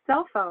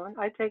cell phone.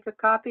 I take a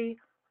copy.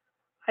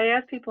 I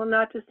ask people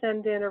not to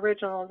send in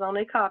originals,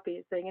 only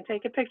copies. They can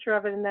take a picture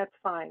of it and that's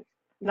fine,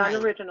 not an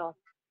Right. original.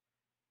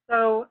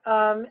 So,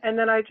 and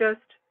then I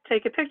just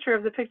take a picture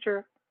of the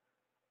picture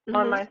on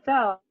Mm-hmm. my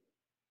cell.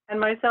 And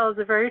my cell is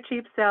a very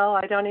cheap cell.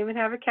 I don't even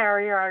have a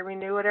carrier. I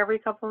renew it every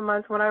couple of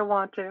months when I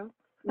want to.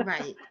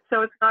 Right.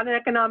 So it's not an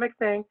economic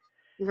thing.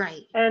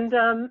 Right. And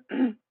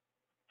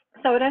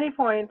so at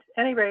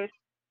any rate,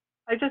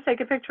 I just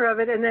take a picture of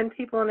it, and then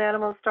people and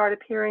animals start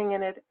appearing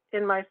in it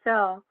in my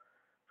cell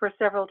for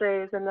several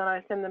days, and then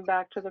I send them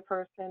back to the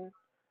person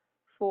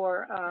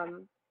for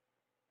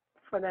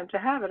them to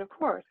have it, of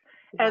course.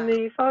 And Wow.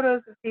 the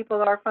photos of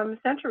people are from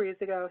centuries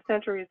ago,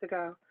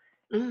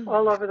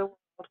 all Mm. over the world.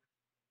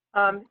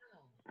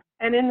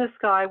 And in the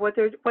sky, what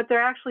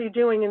they're actually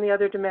doing in the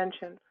other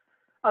dimension,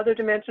 other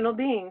dimensional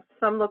beings.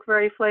 Some look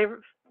very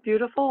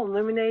beautiful,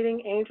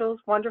 illuminating, angels,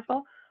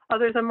 wonderful.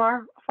 Others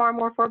are far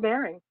more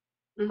forbearing,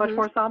 much Mm-hmm.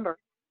 more somber,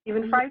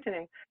 even Mm-hmm.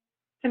 frightening.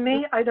 To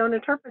me, I don't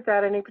interpret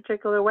that any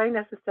particular way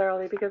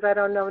necessarily because I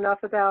don't know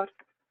enough about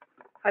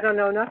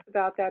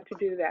that to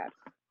do that.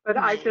 But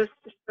I Right. just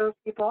show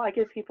people, I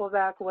give people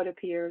back what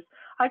appears.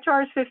 I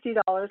charge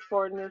 $50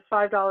 for it, and there's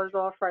 $5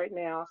 off right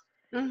now.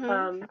 Mm-hmm.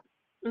 Um,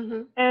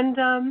 Mm-hmm.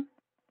 and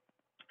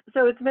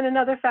so it's been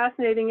another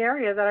fascinating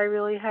area that I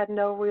really had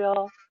no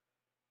real.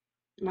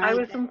 I Right.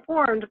 was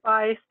informed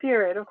by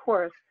spirit, of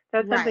course,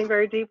 that Right. something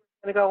very deep was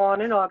going to go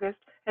on in August,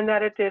 and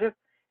that it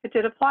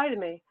did apply to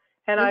me,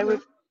 and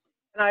Mm-hmm.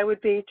 I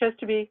would be just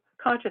to be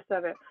conscious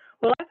of it.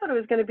 Well, I thought it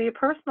was going to be a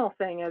personal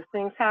thing as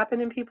things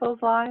happen in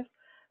people's lives,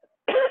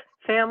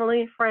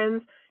 family,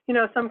 friends,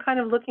 some kind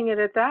of looking at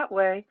it that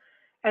way,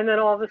 and then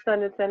all of a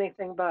sudden it's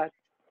anything but.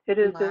 It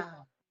is this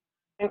Wow.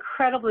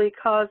 incredibly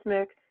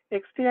cosmic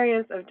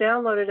experience of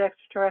downloaded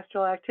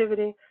extraterrestrial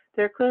activity.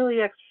 They're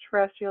clearly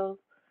extraterrestrials,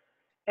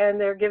 and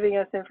they're giving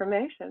us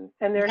information,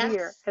 and they're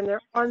here, Yes. and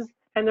they're Yes.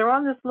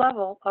 on this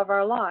level of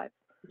our lives.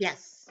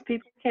 Yes.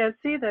 People can't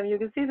see them. You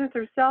can see them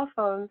through cell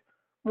phones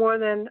more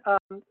than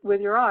with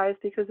your eyes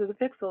because of the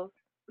pixels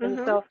in the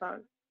Mm-hmm. cell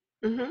phone.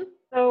 Mm-hmm.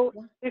 So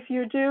if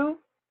you do,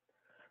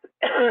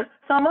 so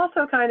I'm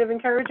also kind of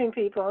encouraging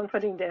people and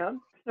putting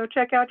down,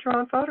 check out your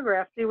own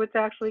photographs, see what's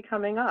actually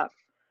coming up.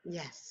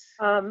 Yes.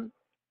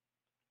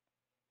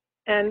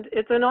 And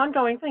it's an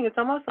ongoing thing. It's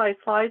almost like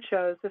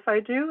slideshows. If I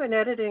do an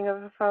editing of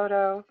a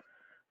photo,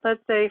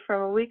 let's say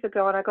from a week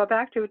ago, and I go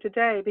back to it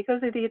today,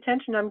 because of the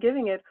attention I'm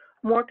giving it,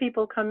 more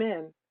people come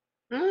in.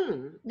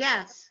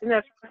 Yes. Isn't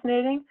that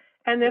fascinating?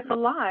 And it's Mm-hmm.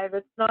 alive.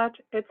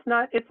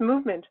 It's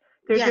movement.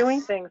 They're doing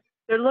Yes. things.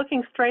 They're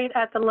looking straight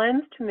at the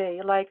lens to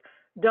me, like,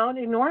 don't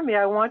ignore me.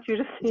 I want you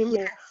to see Yes.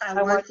 me. I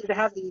I want want you you to to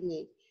have. see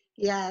me.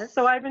 Yes.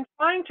 So I've been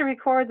trying to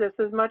record this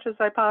as much as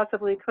I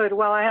possibly could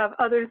while I have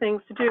other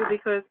things to do,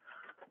 because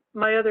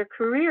my other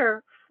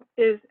career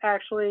is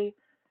actually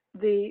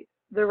the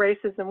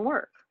racism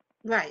work.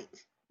 Right.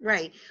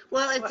 Right.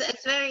 Well,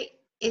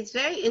 it's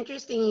very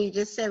interesting you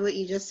just said what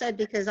you just said,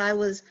 because I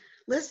was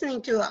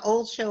listening to an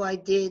old show I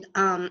did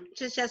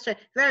just yesterday.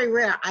 Very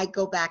rare I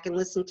go back and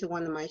listen to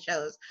one of my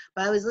shows,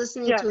 but I was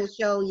listening Yes. to a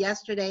show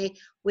yesterday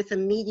with a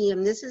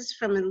medium. This is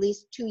from at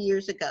least 2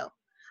 years ago.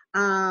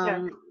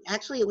 Yes.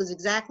 Actually, it was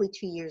exactly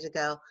 2 years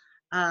ago.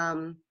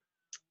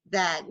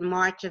 That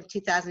March of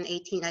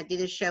 2018, I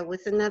did a show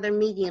with another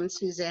medium,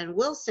 Suzanne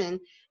Wilson,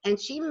 and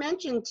she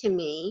mentioned to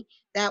me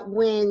that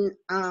when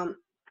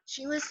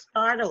she was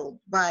startled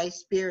by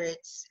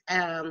spirits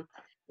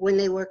when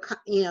they were,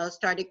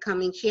 started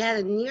coming, she had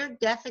a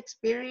near-death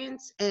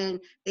experience, and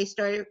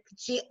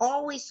she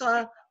always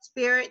saw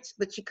spirits,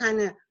 but she kind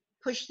of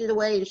pushed it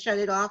away and shut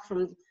it off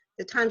from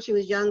the time she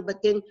was young,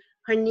 but then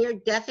her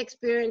near-death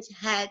experience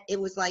it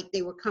was like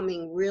they were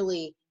coming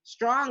really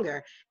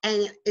stronger,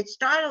 and it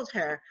startled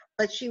her,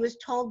 but she was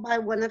told by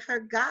one of her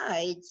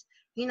guides,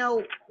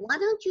 why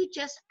don't you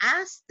just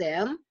ask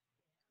them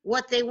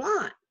what they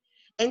want?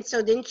 And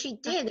so then she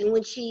did, and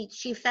when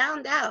she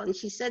found out, and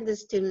she said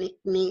this to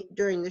me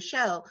during the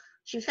show,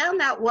 she found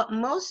out what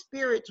most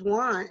spirits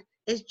want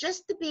is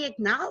just to be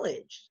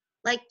acknowledged.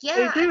 Like, They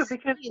yeah, I do, see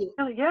because you.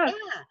 really, yes,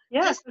 Yeah,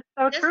 yes, just it's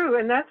so just true,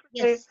 and that's what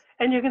yes,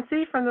 and you can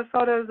see from the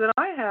photos that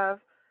I have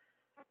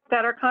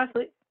that are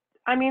constantly.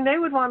 I mean, they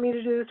would want me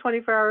to do this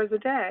 24 hours a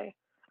day.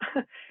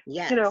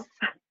 you know,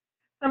 yes.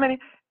 so many,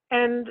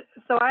 and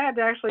so I had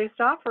to actually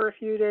stop for a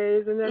few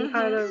days and then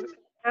kind of Mhm.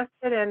 test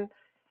it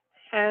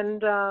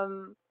and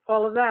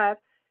all of that.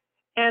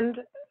 And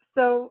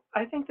so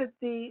I think that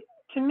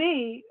to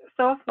me,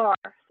 so far,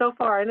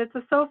 and it's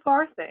a so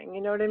far thing,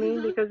 you know what I mean?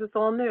 Mhm. Because it's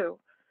all new.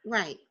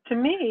 Right. To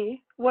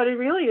me, what it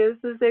really is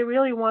they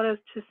really want us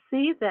to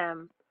see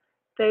them.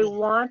 They Yes.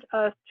 want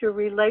us to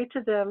relate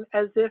to them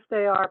as if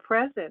they are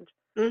present,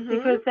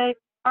 because Mhm. they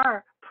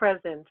are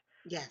present.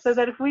 So Yes.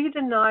 that if we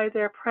deny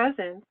their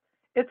presence,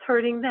 it's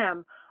hurting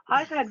them.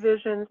 I've Yes. had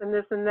visions and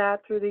this and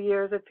that through the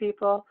years of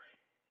people.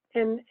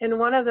 In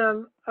one of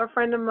them, a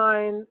friend of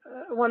mine,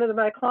 one of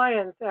my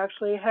clients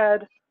actually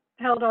had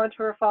held on to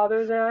her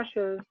father's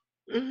ashes,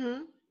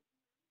 Mhm.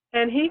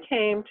 and he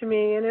came to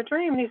me in a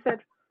dream and he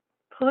said,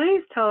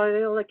 "Please tell her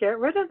to get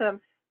rid of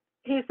them."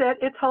 He said,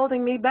 "It's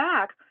holding me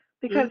back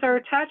because her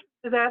Mhm.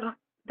 attachment to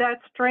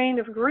that strain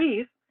of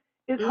grief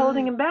is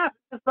holding Mhm. him back,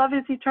 because love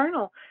is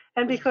eternal,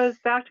 and because,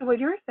 Yes. back to what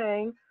you're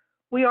saying,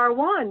 we are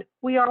one.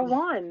 We are Yes.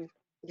 one.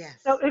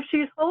 So Yes. if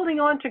she's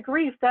holding on to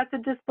grief, that's a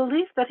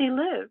disbelief that he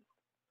lives.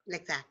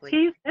 Exactly.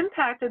 He's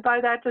impacted by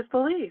that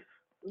disbelief.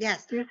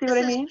 Yes. Do you see what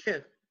This I is mean?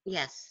 true.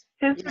 Yes.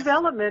 His Yes.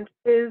 development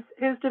is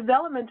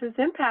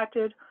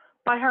impacted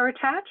by her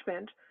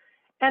attachment.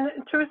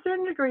 And to a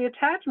certain degree,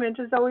 attachment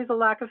is always a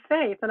lack of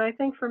faith. And I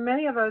think for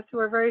many of us who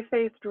are very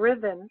faith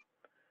driven,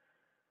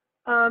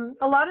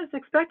 a lot is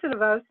expected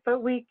of us, but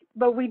we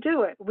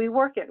do it, we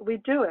work it, we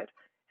do it.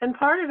 And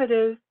part of it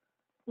is,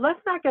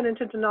 let's not get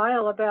into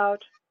denial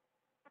about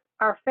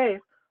our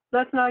faith.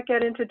 Let's not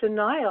get into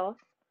denial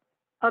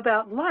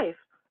about life.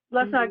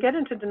 Let's not Mhm. get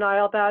into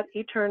denial about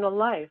eternal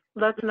life.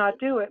 Let's not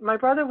do it. My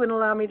brother wouldn't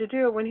allow me to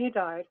do it when he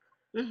died.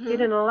 He Mhm.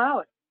 didn't allow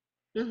it.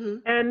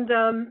 Mhm. And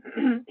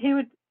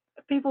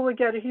people would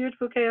get a huge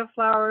bouquet of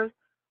flowers.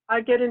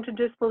 I'd get into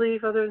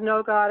disbelief. Oh, there's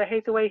no God. I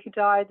hate the way he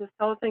died. This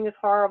whole thing is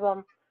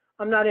horrible.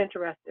 I'm not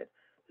interested.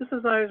 This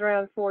was when I was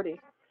around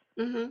 40.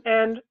 Mhm.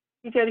 And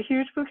you get a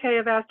huge bouquet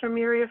of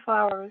Astomeria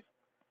flowers.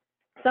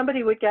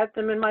 Somebody would get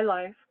them in my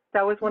life.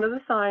 That was one of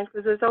the signs,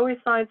 because there's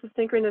always signs of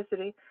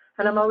synchronicity,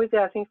 and I'm Mhm. always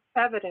asking for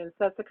evidence.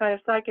 That's the kind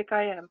of psychic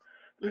I am.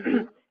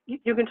 Mhm.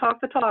 You can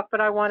talk the talk, but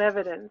I want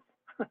evidence.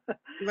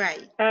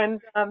 Right. And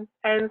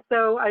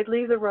so I'd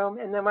leave the room,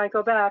 and then when I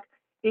go back,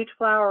 each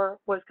flower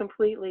was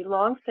completely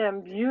long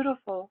stem,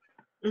 beautiful,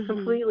 Mhm.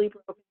 completely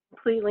broken,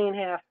 completely in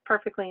half,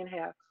 perfectly in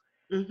half.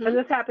 And Mhm.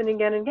 this happened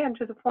again and again,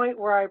 to the point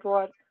where I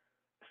brought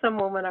some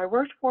woman I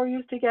worked for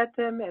used to get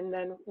them, and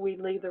then we'd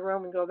leave the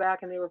room and go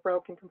back, and they were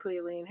broken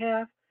completely in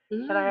half.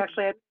 And I Mm.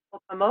 actually had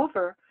people come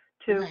over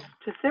Right.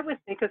 to sit with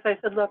me, because I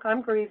said, "Look,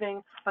 I'm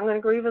grieving. I'm going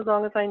to grieve as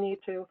long as I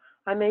need to.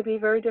 I may be a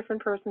very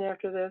different person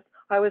after this.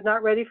 I was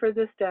not ready for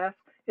this death.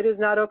 It is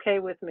not okay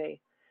with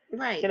me." You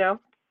Right. know,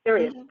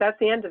 period. Mhm. That's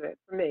the end of it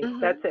for me.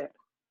 That's Mhm. it.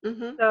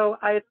 Mhm. So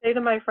I say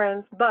to my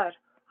friends, but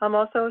I'm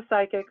also a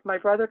psychic. My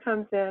brother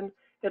comes in.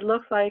 It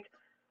looks like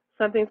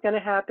something's going to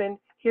happen.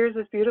 Here's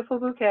this beautiful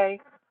bouquet.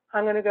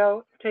 I'm going to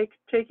go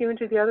take you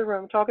into the other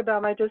room, talk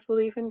about my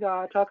disbelief in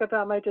God, talk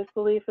about my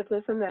disbelief of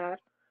this and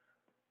that,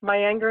 my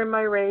anger and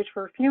my rage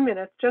for a few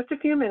minutes, just a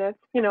few minutes,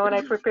 and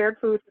I prepared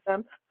food for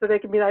them so they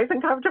could be nice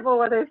and comfortable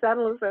while they sat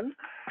and listened.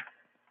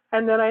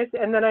 And then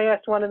I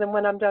asked one of them,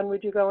 when I'm done,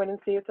 would you go in and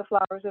see if the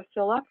flowers are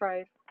still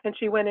upright? And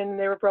she went in, and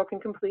they were broken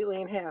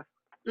completely in half.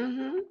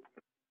 Mhm.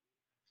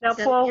 Now,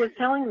 So Paul yeah. was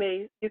telling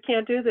me, you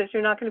can't do this.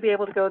 You're not going to be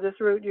able to go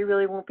this route. You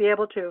really won't be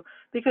able to,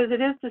 because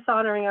it is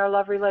dishonoring our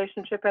love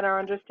relationship and our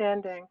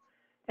understanding.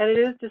 And it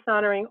is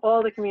dishonoring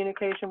all the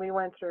communication we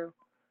went through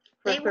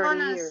for They 30 want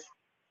years. us,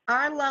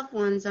 our loved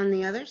ones on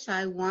the other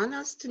side want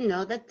us to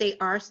know that they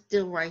are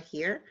still right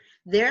here.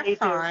 They're They do.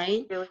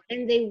 fine, Really.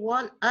 and they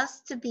want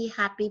us to be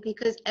happy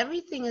because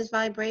everything is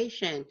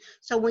vibration.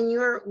 So when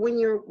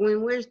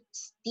we're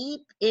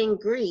steep in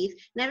grief,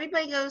 and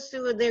everybody goes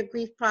through their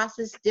grief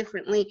process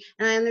differently,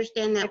 and I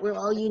understand that we're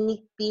all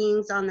unique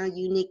beings on a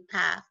unique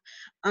path.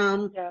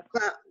 Yes.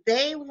 But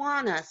they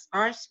want us,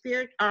 our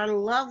spirit, our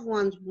loved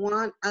ones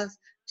want us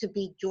to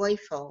be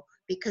joyful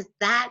because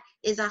that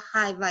is a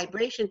high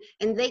vibration,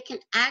 and they can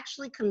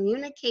actually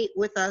communicate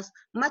with us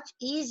much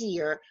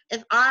easier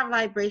if our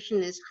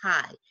vibration is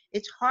high.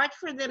 It's hard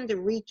for them to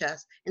reach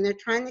us, and they're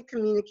trying to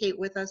communicate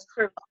with us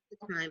True. all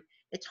the time.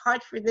 It's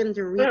hard for them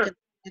to reach True. us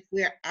if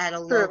we're at a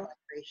low True.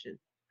 vibration.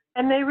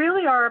 And they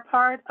really are a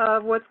part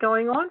of what's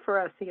going on for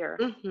us here.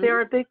 Mm-hmm.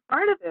 They're a big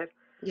part of it.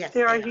 Yes,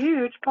 They're they a are.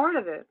 huge part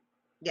of it.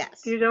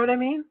 Yes, Do you know what I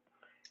mean?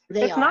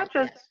 they It's are. not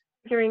just Yes.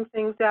 figuring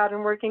things out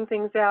and working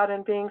things out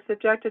and being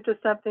subjected to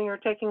something or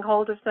taking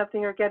hold of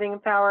something or getting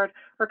empowered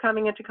or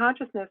coming into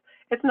consciousness.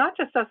 It's not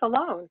just us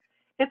alone.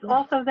 It's Right.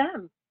 also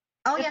them.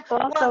 Oh It's yeah.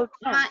 also Well,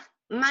 them.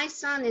 my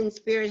son in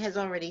spirit has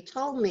already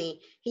told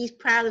me he's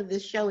proud of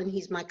this show and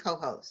he's my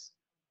co-host.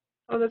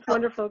 Oh, that's So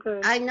wonderful.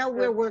 Good. I know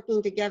we're Good.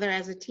 working together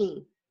as a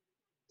team.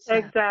 So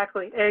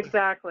Exactly.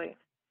 Exactly.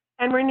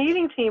 And we're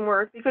needing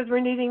teamwork because we're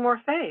needing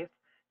more faith.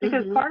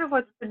 Because mhm. part of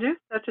what's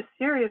produced such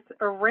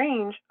a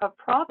range of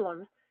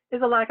problems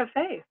is a lack of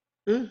faith.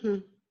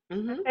 Mhm.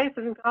 The Mhm. faith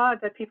in God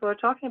that people are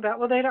talking about,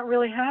 well, they don't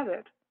really have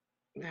it.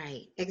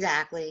 Right.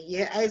 Exactly.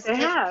 Yeah. But they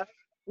have.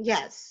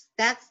 Yes.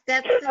 That's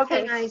the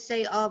thing Okay. I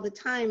say all the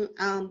time.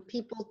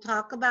 People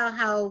talk about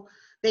how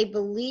they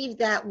believe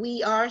that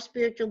we are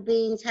spiritual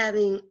beings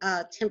having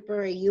a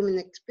temporary human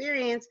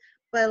experience,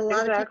 but a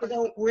lot of people Exactly.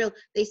 don't real.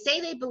 They say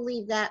they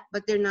believe that,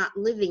 but they're not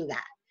living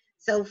that.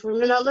 So for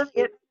They're not me, living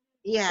it.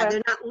 yeah, Yes.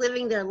 they're not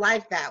living their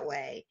life that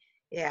way.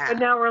 But Yeah.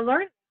 now we're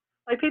learning.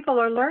 Like people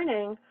are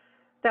learning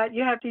that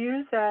you have to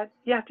use that.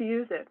 You have to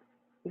use it.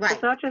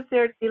 It's Right. not just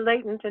there to be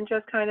latent and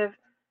just kind of,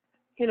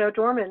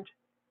 dormant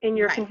in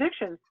your Right.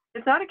 convictions.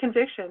 It's not a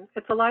conviction.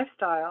 It's a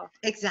lifestyle.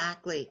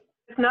 Exactly.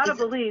 It's not a Ex-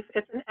 belief.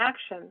 It's an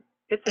action.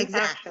 It's an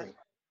exactly. action.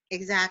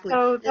 Exactly.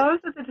 So those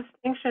are the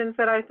distinctions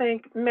that I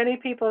think many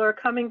people are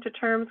coming to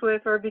terms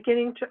with or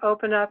beginning to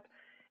open up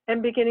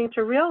and beginning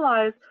to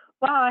realize,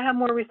 wow, I have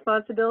more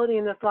responsibility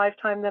in this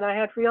lifetime than I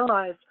had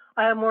realized.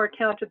 I have more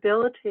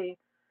accountability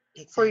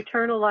for Exactly.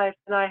 eternal life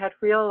than I had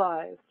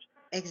realized.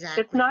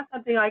 It's Exactly. not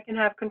something I can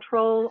have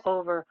control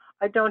over.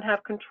 I don't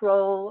have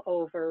control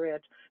over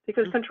it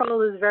because Mm,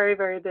 control is very,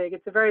 very big.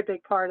 It's a very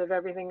big part of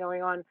everything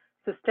going on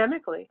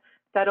systemically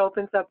that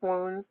opens up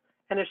wounds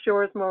and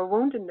assures more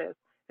woundedness.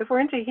 If we're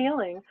into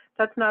healing,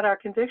 that's not our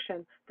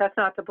conviction. That's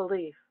not the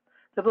belief.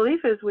 The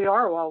belief is we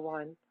are all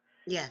one.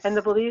 And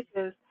the yes. belief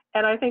is,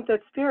 and I think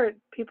that spirit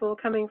people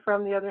coming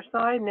from the other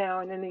side now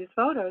and in these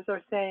photos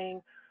are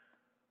saying,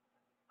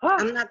 oh,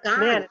 I'm not gone.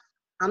 man,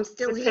 I'm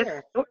still it's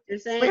here. They're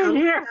saying we're I'm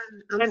not here.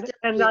 gone. I'm And still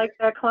and here. like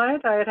that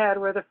client I had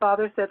where the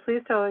father said,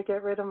 please totally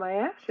get rid of my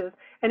ashes.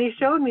 And he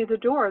showed me the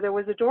door. There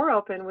was a door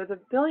open with a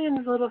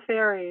billion little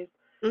fairies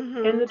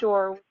in Mm-hmm. the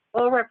door,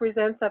 all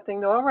represent something.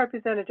 They all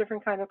represent a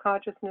different kind of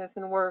consciousness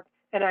and work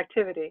and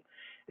activity.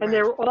 And they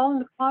Right. were all in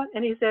the closet.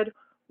 And he said,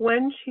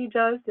 when she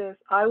does this,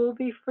 I will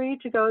be free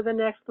to go to the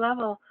next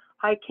level.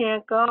 I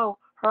can't go.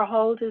 Her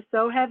hold is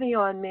so heavy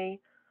on me.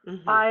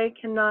 Mm-hmm. I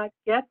cannot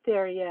get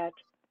there yet.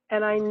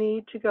 And I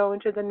need to go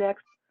into the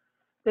next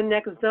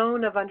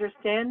zone of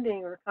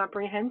understanding or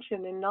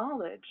comprehension and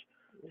knowledge.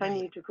 I Right.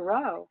 need to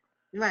grow.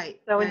 Right.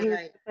 So when Right. he was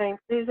Right. saying,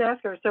 please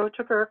ask her. So it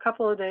took her a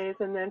couple of days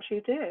and then she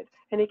did.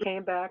 And he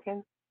came back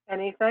and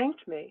he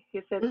thanked me.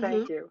 He said, Mm-hmm.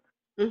 thank you.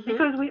 Mm-hmm.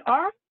 Because we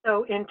are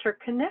so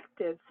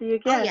interconnected. See, Oh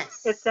again,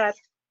 it's yes.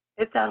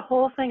 that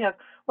whole thing of,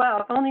 wow,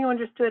 if only you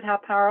understood how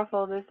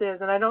powerful this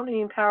is. And I don't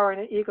mean power in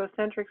an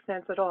egocentric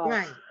sense at all.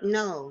 Right.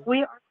 No. We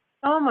are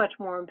so much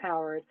more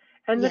empowered.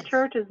 And the Yes.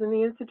 churches and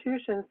the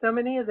institutions, so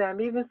many of them,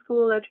 even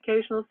school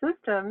educational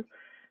systems,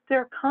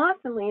 they're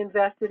constantly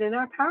invested in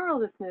our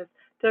powerlessness.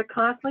 They're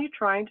constantly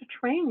trying to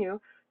train you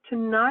to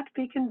not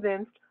be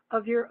convinced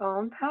of your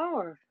own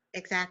power.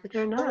 Exactly.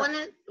 They're Well, not.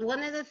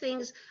 one of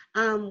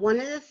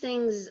the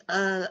things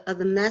of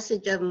the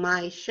message of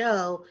my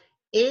show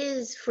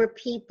is for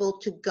people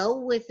to go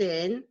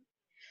within,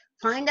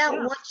 find out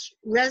Yeah. what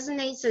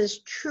resonates as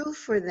true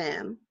for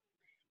them,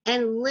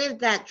 and live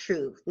that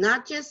truth.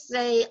 Not just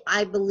say,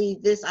 I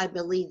believe this, I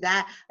believe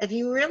that. If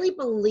you really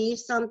believe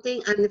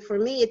something, and for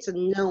me, it's a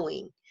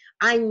knowing.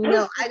 I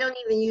know. I don't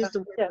even use the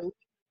word Yeah. believe.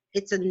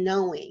 It's a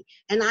knowing.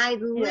 And I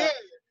Yeah. live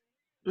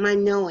my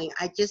knowing.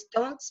 I just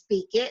don't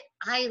speak it.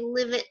 I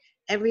live it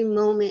every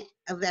moment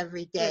of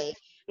every Yeah. day.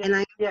 Yeah. And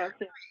I Yes.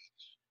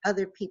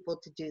 other people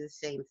to do the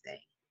same thing.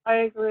 I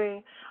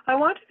agree. I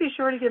want to be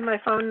sure to give my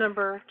phone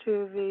number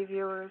to the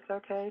viewers,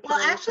 okay, to Well,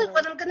 the actually, listeners.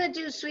 what I'm gonna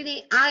do,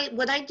 sweetie,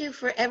 what I do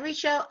for every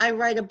show, I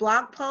write a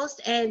blog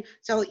post, and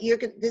so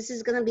this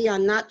is gonna be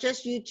on not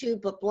just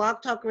YouTube, but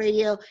Blog Talk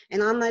Radio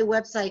and on my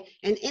website.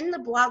 And in the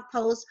blog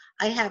post,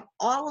 I have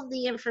all of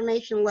the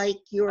information, like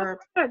Oh, your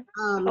good.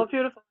 um, Oh,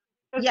 beautiful.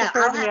 just Yeah,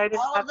 occurred I'll to me. have I didn't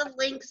all have of the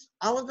links.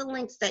 All of the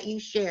links that you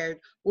shared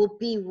will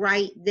be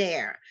right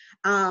there.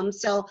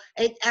 So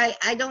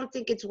I don't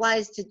think it's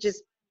wise to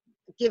just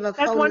give a That's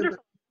phone number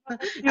wonderful.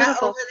 That's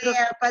beautiful. over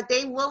there, but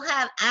they will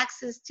have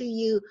access to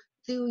you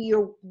through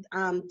your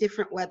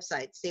different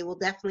websites. They will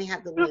definitely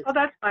have the links. Oh,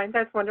 that's fine.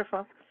 That's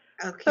wonderful.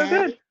 Okay. So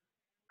good.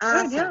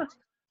 Awesome. Good, yeah.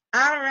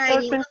 All So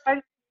it's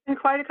righty. been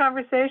quite a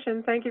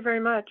conversation. Thank you very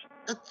much.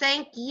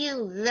 Thank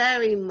you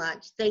very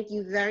much. Thank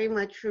you very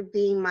much for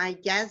being my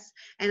guest.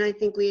 And I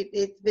think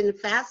it's been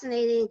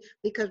fascinating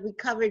because we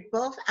covered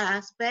both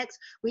aspects.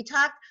 We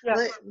talked,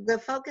 the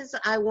focus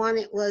I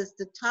wanted was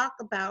to talk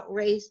about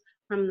race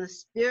from the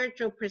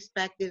spiritual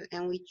perspective,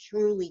 and we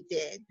truly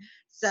did.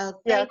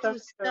 So thank you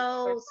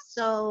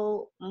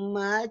so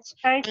much.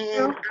 Thank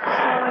you.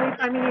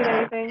 Anytime you need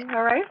anything,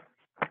 all right?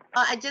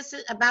 I just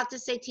about to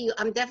say to you,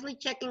 I'm definitely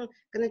going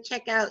to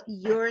check out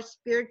your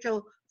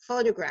spiritual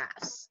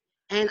photographs.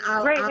 And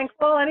Great, and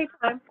call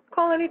anytime.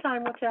 Call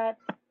anytime, we'll chat.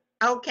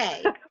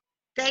 Okay.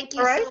 Thank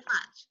you so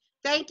much.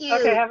 Thank you.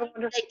 Okay, have a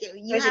wonderful day. Thank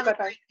you. You have a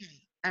great day.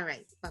 All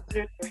right.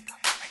 Bye-bye.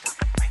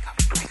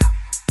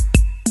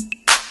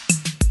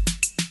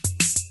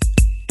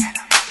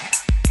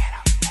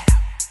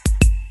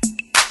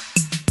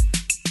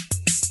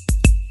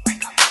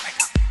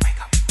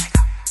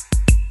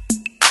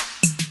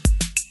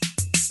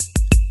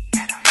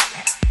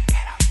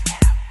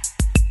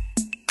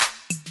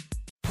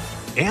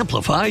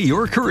 Amplify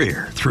your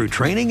career through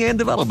training and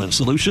development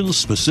solutions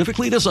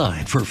specifically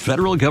designed for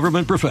federal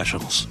government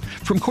professionals.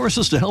 From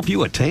courses to help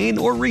you attain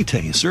or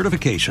retain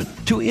certification,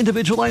 to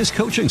individualized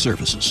coaching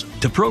services,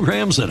 to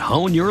programs that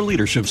hone your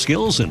leadership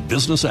skills and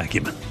business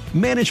acumen,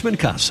 Management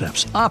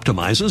Concepts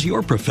optimizes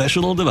your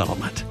professional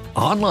development.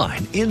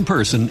 Online, in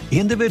person,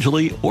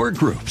 individually, or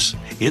groups,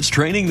 it's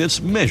training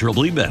that's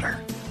measurably better.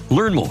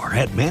 Learn more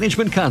at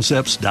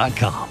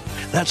managementconcepts.com.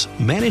 That's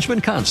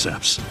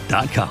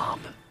managementconcepts.com.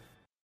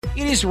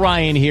 It is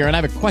Ryan here, and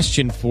I have a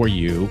question for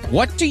you.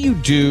 What do you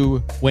do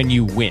when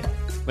you win?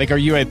 Like, are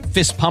you a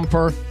fist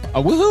pumper,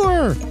 a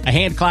woohooer, a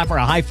hand clapper,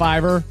 a high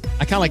fiver?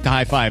 I kind of like the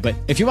high five, but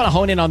if you want to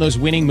hone in on those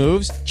winning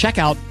moves, check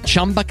out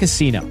Chumba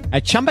Casino.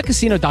 At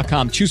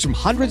ChumbaCasino.com, choose from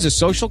hundreds of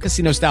social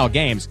casino-style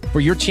games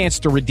for your chance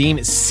to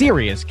redeem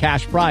serious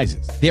cash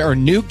prizes. There are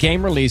new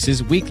game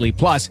releases weekly,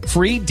 plus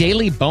free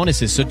daily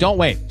bonuses, so don't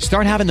wait.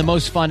 Start having the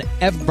most fun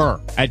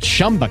ever at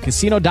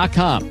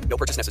ChumbaCasino.com. No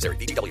purchase necessary.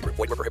 VGW Group.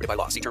 Void where prohibited by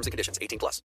law. See terms and conditions. 18+.